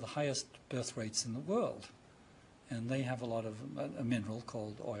some of the highest birth rates in the world. And they have a lot of a mineral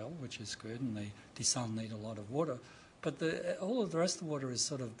called oil, which is good, and they desalinate a lot of water. But all of the rest of the water is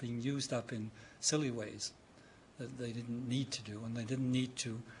sort of being used up in silly ways that they didn't need to do, and they didn't need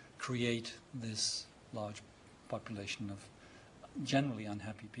to create this large population of generally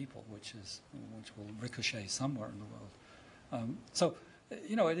unhappy people, which will ricochet somewhere in the world.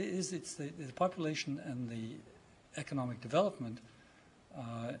 It's the population and the economic development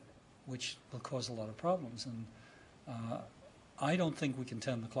which will cause a lot of problems. And I don't think we can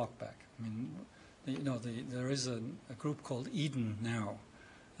turn the clock back. I mean, there is a group called Eden now,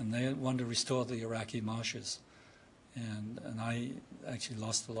 and they want to restore the Iraqi marshes. And I actually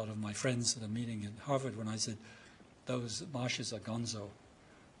lost a lot of my friends at a meeting at Harvard when I said, those marshes are gonzo.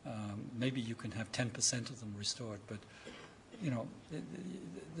 Maybe you can have 10% of them restored, but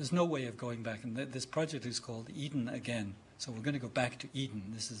there's no way of going back. And this project is called Eden Again. So we're going to go back to Eden.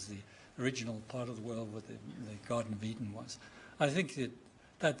 This is the original part of the world where the Garden of Eden was. I think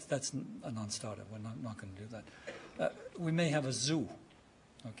that's a non-starter. We're not going to do that. We may have a zoo,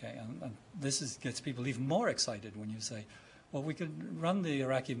 okay? And this gets people even more excited when you say, well, we could run the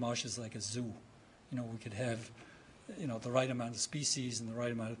Iraqi marshes like a zoo. We could have, the right amount of species and the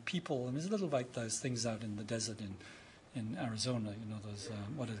right amount of people. And there's a little like those things out in the desert in Arizona, those,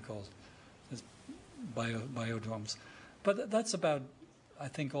 what are they called? Those biodromes. But that's about, I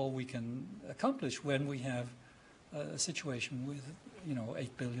think, all we can accomplish when we have a situation with,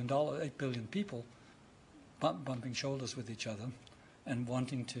 8 billion people bumping shoulders with each other and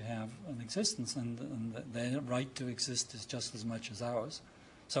wanting to have an existence, and their right to exist is just as much as ours.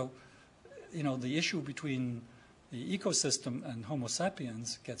 So, the issue between the ecosystem and Homo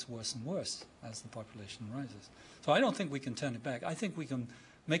sapiens gets worse and worse as the population rises. So I don't think we can turn it back. I think we can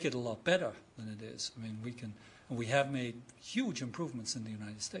make it a lot better than it is. I mean, we have made huge improvements in the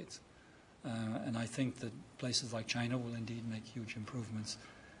United States. And I think that places like China will indeed make huge improvements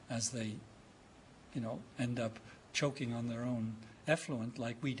as they, end up choking on their own effluent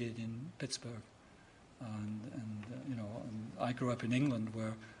like we did in Pittsburgh. And I grew up in England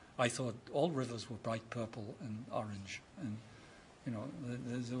where I thought all rivers were bright purple and orange. And,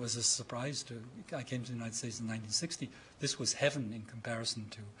 there was a surprise I came to the United States in 1960. This was heaven in comparison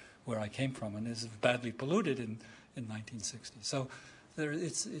to where I came from, and it was badly polluted in 1960. So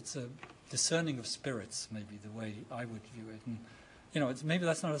it's a discerning of spirits, maybe the way I would view it. And, maybe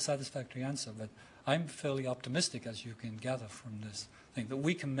that's not a satisfactory answer, but I'm fairly optimistic, as you can gather from this thing, that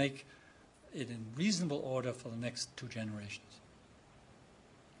we can make it in reasonable order for the next 2 generations.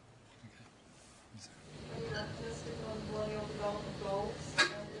 Are you optimistic on millennial development goals? And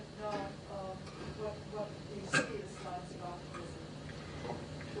if not, what do you see as signs of optimism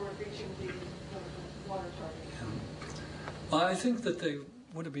toward reaching the water target? Well, I think that they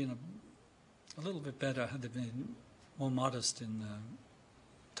would have been a little bit better had they been more modest in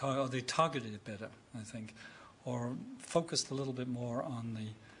or they targeted it better, I think, or focused a little bit more on the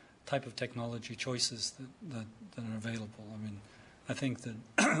type of technology choices that are available. I mean, I think that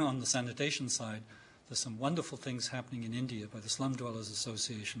on the sanitation side, there's some wonderful things happening in India by the Slum Dwellers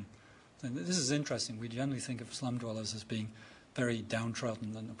Association. And this is interesting. We generally think of slum dwellers as being very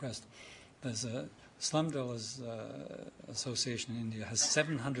downtrodden and oppressed. There's a Slum Dwellers Association in India has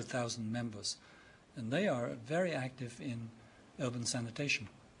 700,000 members, and they are very active in urban sanitation,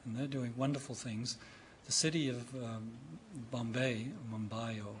 and they're doing wonderful things. The city of Mumbai,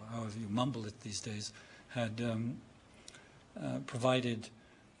 or however you mumble it these days, had provided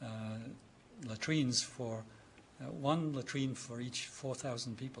latrines for one latrine for each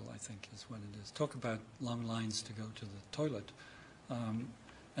 4,000 people, I think is what it is. Talk about long lines to go to the toilet.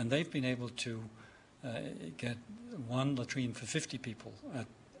 And they've been able to get one latrine for 50 people at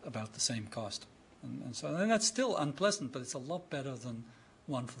about the same cost. And that's still unpleasant, but it's a lot better than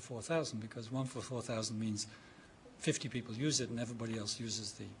one for 4,000, because one for 4,000 means 50 people use it and everybody else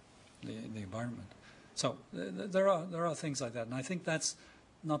uses the environment. So there are things like that, and I think that's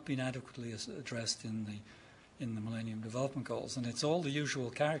not been adequately addressed in the Millennium Development Goals. And it's all the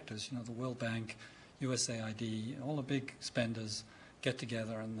usual characters, the World Bank, USAID, all the big spenders get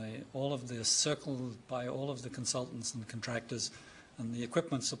together, and all of the circled by all of the consultants and contractors and the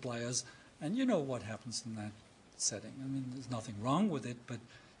equipment suppliers, and you know what happens in that setting. I mean, there's nothing wrong with it, but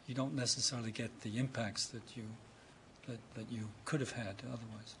you don't necessarily get the impacts that you could have had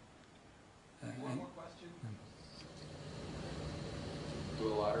otherwise. One more question. Do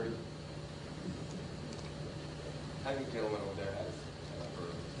a lottery. I think the gentleman over there has.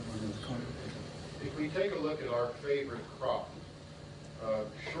 If we take a look at our favorite crop,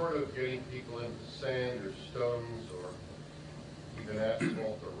 short of getting people into sand or stones or even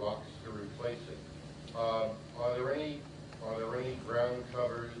asphalt or rocks to replace it, are there any ground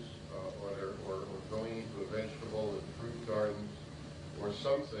covers or going into a vegetable and fruit gardens or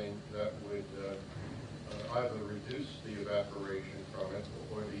something that would either reduce the evaporation from it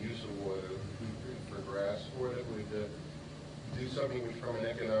or the use of water for grass, or that would do something which from an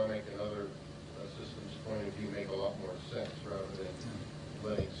economic and other systems point of view make a lot more sense rather than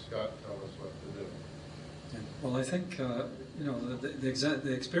letting Scott tell us what to do? Yeah. Well, I think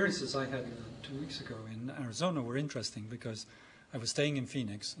the experiences I had 2 weeks ago in Arizona were interesting, because I was staying in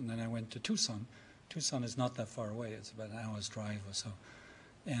Phoenix and then I went to Tucson. Tucson is not that far away; it's about an hour's drive or so,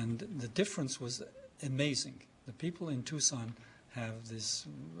 and the difference was amazing. The people in Tucson have this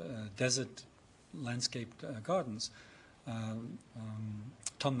desert landscaped gardens.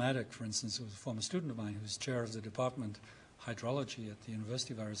 Tom Maddock, for instance, who was a former student of mine, who's chair of the department hydrology at the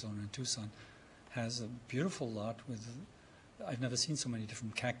University of Arizona in Tucson, has a beautiful lot with, I've never seen so many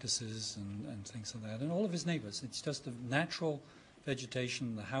different cactuses and things like that, and all of his neighbors. It's just a natural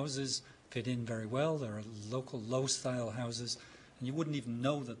vegetation. The houses fit in very well. There are local low-style houses, and you wouldn't even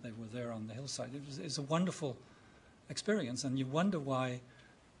know that they were there on the hillside. It was a wonderful experience, and you wonder why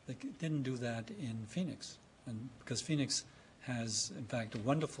they didn't do that in Phoenix. And because Phoenix has, in fact, a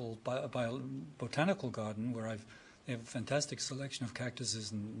wonderful botanical garden where they have a fantastic selection of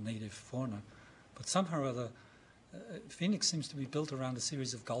cactuses and native fauna. But somehow or other, Phoenix seems to be built around a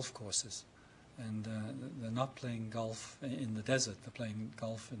series of golf courses. And they're not playing golf in the desert. They're playing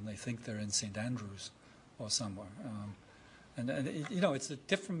golf and they think they're in St. Andrews or somewhere. It's a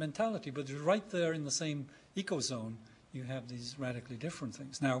different mentality, but right there in the same ecozone, you have these radically different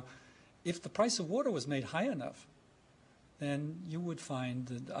things. Now, if the price of water was made high enough, then you would find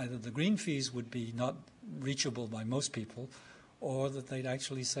that either the green fees would be not reachable by most people, or that they'd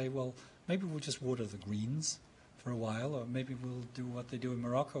actually say, well, maybe we'll just water the greens for a while, or maybe we'll do what they do in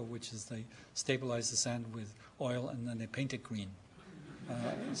Morocco, which is they stabilize the sand with oil and then they paint it green.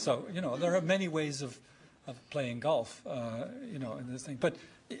 So, there are many ways of playing golf, in this thing. But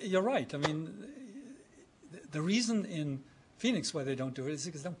you're right. I mean, the reason in Phoenix why they don't do it is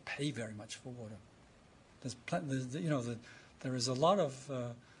because they don't pay very much for water. There is a lot of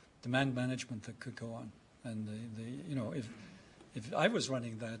demand management that could go on. And, if I was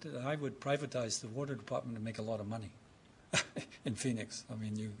running that, I would privatize the water department and make a lot of money in Phoenix. I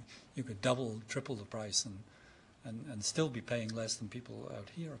mean, you could double, triple the price and still be paying less than people out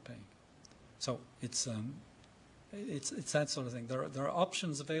here are paying. So it's that sort of thing. There are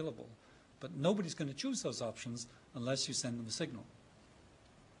options available, but nobody's going to choose those options unless you send them a signal.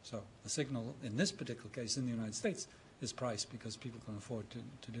 So the signal in this particular case in the United States is price, because people can afford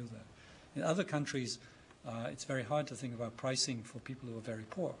to do that. In other countries, it's very hard to think about pricing for people who are very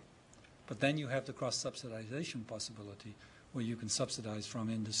poor. But then you have the cross-subsidization possibility where you can subsidize from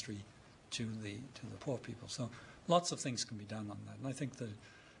industry to the poor people. So lots of things can be done on that. And I think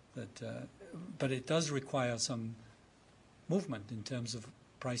but it does require some movement in terms of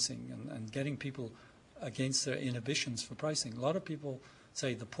pricing and getting people against their inhibitions for pricing. A lot of people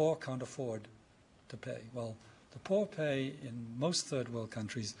say the poor can't afford to pay. Well, the poor pay in most third world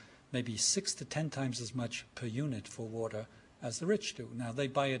countries maybe 6 to 10 times as much per unit for water as the rich do. Now, they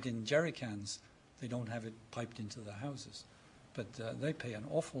buy it in jerry cans. They don't have it piped into their houses. But they pay an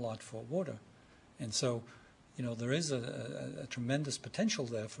awful lot for water. And so, there is a tremendous potential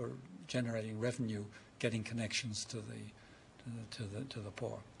there for generating revenue, getting connections to the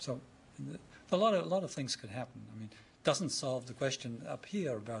poor. So a lot of things could happen. I mean, it doesn't solve the question up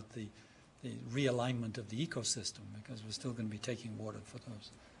here about the realignment of the ecosystem, because we're still going to be taking water for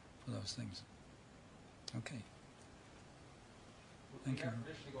those things. Okay. Thank you.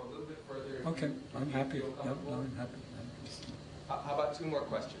 Go a little bit further. Okay, I'm happy. Yep, I'm happy. How about 2 more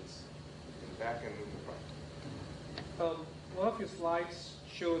questions? In the back and in the front. One of your slides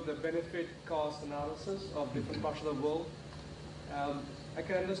showed the benefit-cost analysis of different parts of the world. I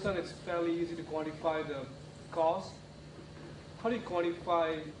can understand it's fairly easy to quantify the cost. How do you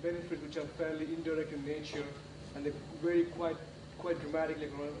quantify benefits which are fairly indirect in nature and they vary quite dramatically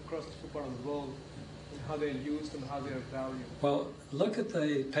across different parts of the world, and how they're used and how they're valued? Well, look at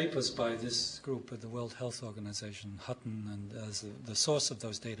the papers by this group at the World Health Organization, Hutton, and as the source of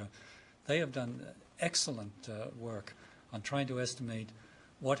those data. They have done excellent work on trying to estimate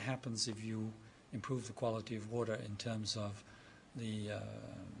what happens if you improve the quality of water in terms of the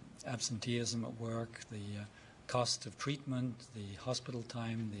absenteeism at work, the cost of treatment, the hospital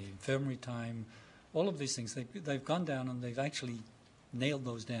time, the infirmary time, all of these things. They've gone down and they've actually nailed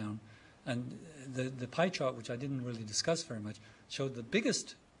those down. And the pie chart, which I didn't really discuss very much, showed the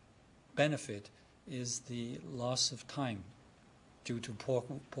biggest benefit is the loss of time due to poor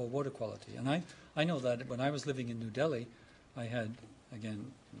water quality. And I know that when I was living in New Delhi, I had,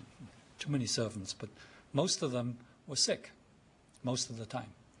 again, too many servants, but most of them were sick most of the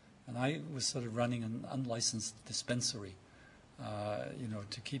time. And I was sort of running an unlicensed dispensary,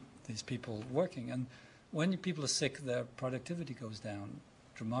 to keep these people working. And when people are sick, their productivity goes down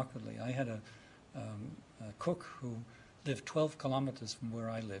remarkably. I had a cook who lived 12 kilometers from where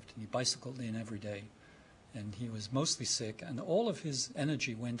I lived. He bicycled in every day, and he was mostly sick, and all of his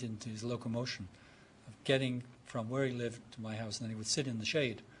energy went into his locomotion of getting from where he lived to my house, and then he would sit in the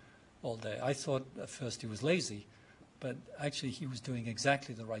shade all day. I thought at first he was lazy, but actually he was doing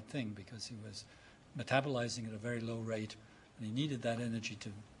exactly the right thing, because he was metabolizing at a very low rate, and he needed that energy to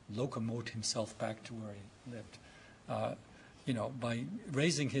locomote himself back to where he lived. By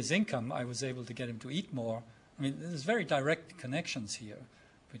raising his income, I was able to get him to eat more. I mean, there's very direct connections here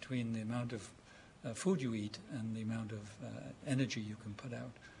between the amount of food you eat and the amount of energy you can put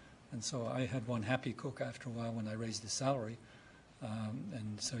out. And so I had one happy cook after a while when I raised his salary,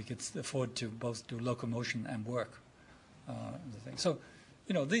 and so he could afford to both do locomotion and work. So,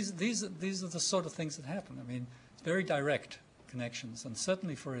 these are the sort of things that happen. I mean, it's very direct connections, and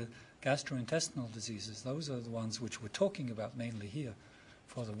certainly for gastrointestinal diseases, those are the ones which we're talking about mainly here,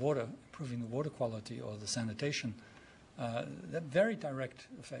 for the water, improving the water quality or the sanitation. They're very direct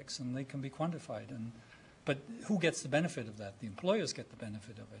effects, and they can be quantified. But who gets the benefit of that? The employers get the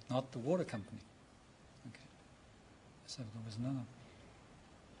benefit of it, not the water company. Okay. So there was another.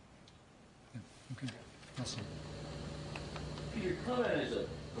 Yeah. Okay. Awesome. Your comment as a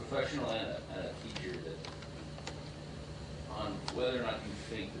professional and a teacher on whether or not you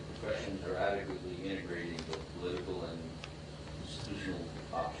think the professions are adequately integrating the political and institutional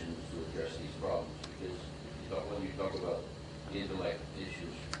options to address these problems, because when you talk about the intellect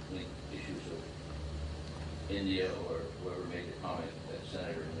issues of India or whoever made the comment, that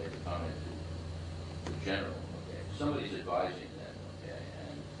senator who made the comment to the general, okay? Somebody's advising them, okay?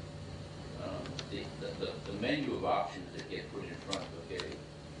 And the menu of options that get put in front, okay,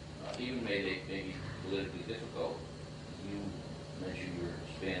 even may be politically difficult. You mentioned your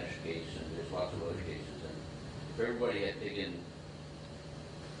Spanish case, and there's lots of other cases. And if everybody had taken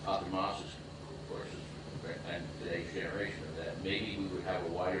Habermas's courses and today's generation of that, maybe we would have a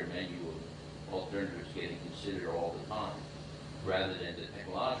wider menu of alternatives getting considered all the time, rather than the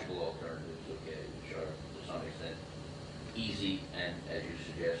technological alternatives, okay, which are to some extent easy and, as you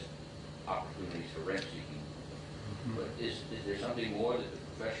suggest, opportunities for rent seeking. But is there something more that the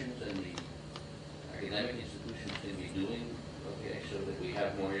professions and the academic institutions can be doing, okay, so that we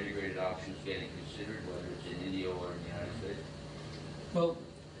have more integrated options getting considered, whether it's in India or in the United States? Well,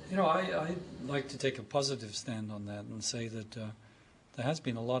 you know, I'd like to take a positive stand on that and say that there has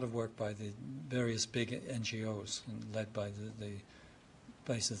been a lot of work by the various big NGOs and led by the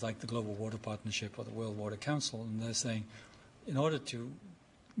places like the Global Water Partnership or the World Water Council, and they're saying in order to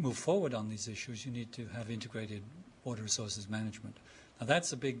move forward on these issues, you need to have integrated water resources management. Now,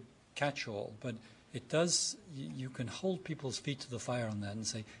 that's a big catch-all, but it does, you can hold people's feet to the fire on that and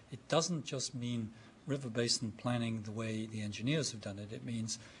say it doesn't just mean river basin planning the way the engineers have done it. It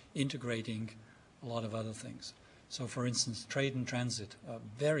means integrating a lot of other things. So, for instance, trade and transit are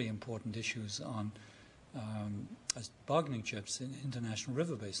very important issues on as bargaining chips in international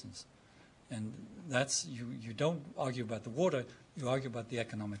river basins. And that's, you don't argue about the water, you argue about the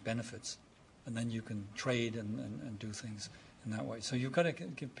economic benefits. And then you can trade and do things in that way. So you've got to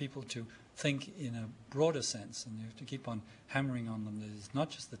get people to think in a broader sense, and you have to keep on hammering on them that it's not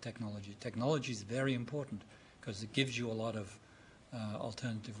just the technology. Technology is very important because it gives you a lot of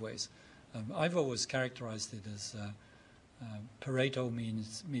alternative ways. I've always characterized it as Pareto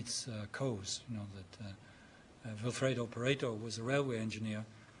meets Coase. You know that Vilfredo Pareto was a railway engineer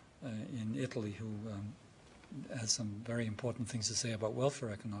in Italy who has some very important things to say about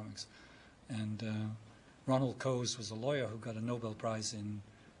welfare economics. And Ronald Coase was a lawyer who got a Nobel Prize in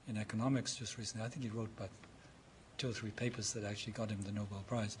economics just recently. I think he wrote about 2 or 3 papers that actually got him the Nobel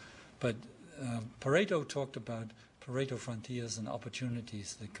Prize. But Pareto talked about Pareto frontiers and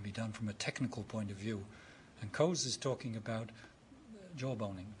opportunities that can be done from a technical point of view. And Coase is talking about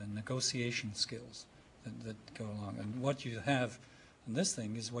jawboning, the negotiation skills that go along. And what you have in this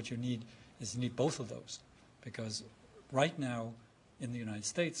thing is what you need both of those. Because right now in the United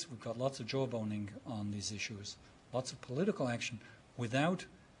States, we've got lots of jawboning on these issues, lots of political action without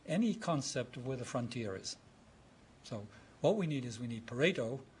any concept of where the frontier is. So what we need is we need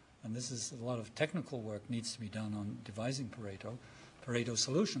Pareto, and this is a lot of technical work needs to be done on devising Pareto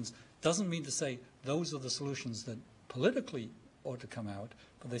solutions. Doesn't mean to say those are the solutions that politically ought to come out,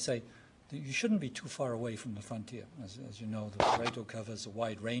 but they say you shouldn't be too far away from the frontier. As you know, the Pareto covers a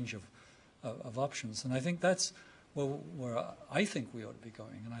wide range of options, and I think that's where I think we ought to be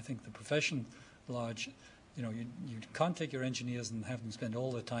going. And I think the profession large, you know, you can't take your engineers and have them spend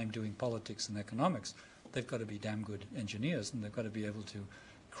all their time doing politics and economics. They've got to be damn good engineers, and they've got to be able to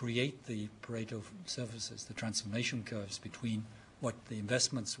create the Pareto surfaces, the transformation curves between what the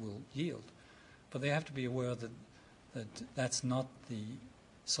investments will yield. But they have to be aware that that's not the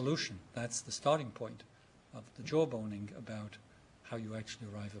solution. That's the starting point of the jawboning about how you actually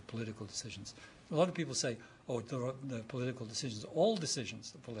arrive at political decisions. A lot of people say, oh, the political decisions, all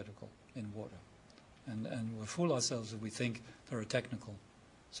decisions are political in water. And we fool ourselves if we think there are technical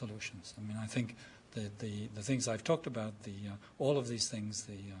solutions. I mean, I think the things I've talked about, all of these things,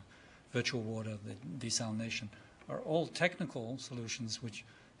 the virtual water, the desalination, are all technical solutions which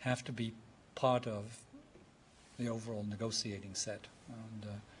have to be part of the overall negotiating set.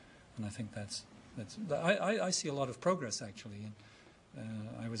 And I think I see a lot of progress, actually.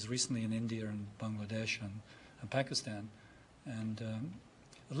 I was recently in India and Bangladesh and Pakistan, and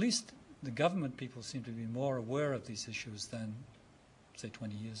at least the government people seem to be more aware of these issues than, say,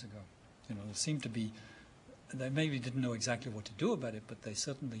 20 years ago. You know, there seemed to be, they maybe didn't know exactly what to do about it, but they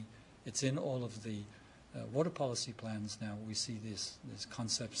certainly, it's in all of the water policy plans now. We see these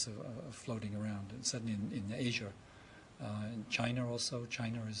concepts of floating around, and certainly in Asia. In China also,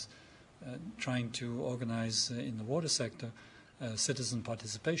 China is trying to organize in the water sector citizen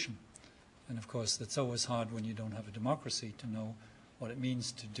participation. And of course, that's always hard when you don't have a democracy to know what it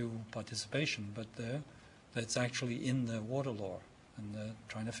means to do participation. But that's actually in the water law, and they're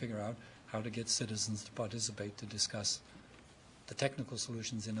trying to figure out how to get citizens to participate, to discuss the technical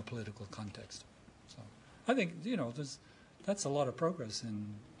solutions in a political context. So I think, you know, that's a lot of progress in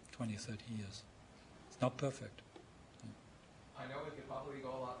 20 or 30 years. It's not perfect. I know we could probably go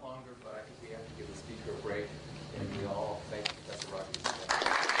a lot longer, but I think we have to give the speaker a break, and we all thank Professor Rogers.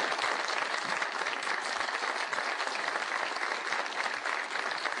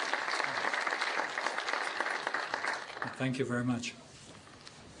 Thank you very much.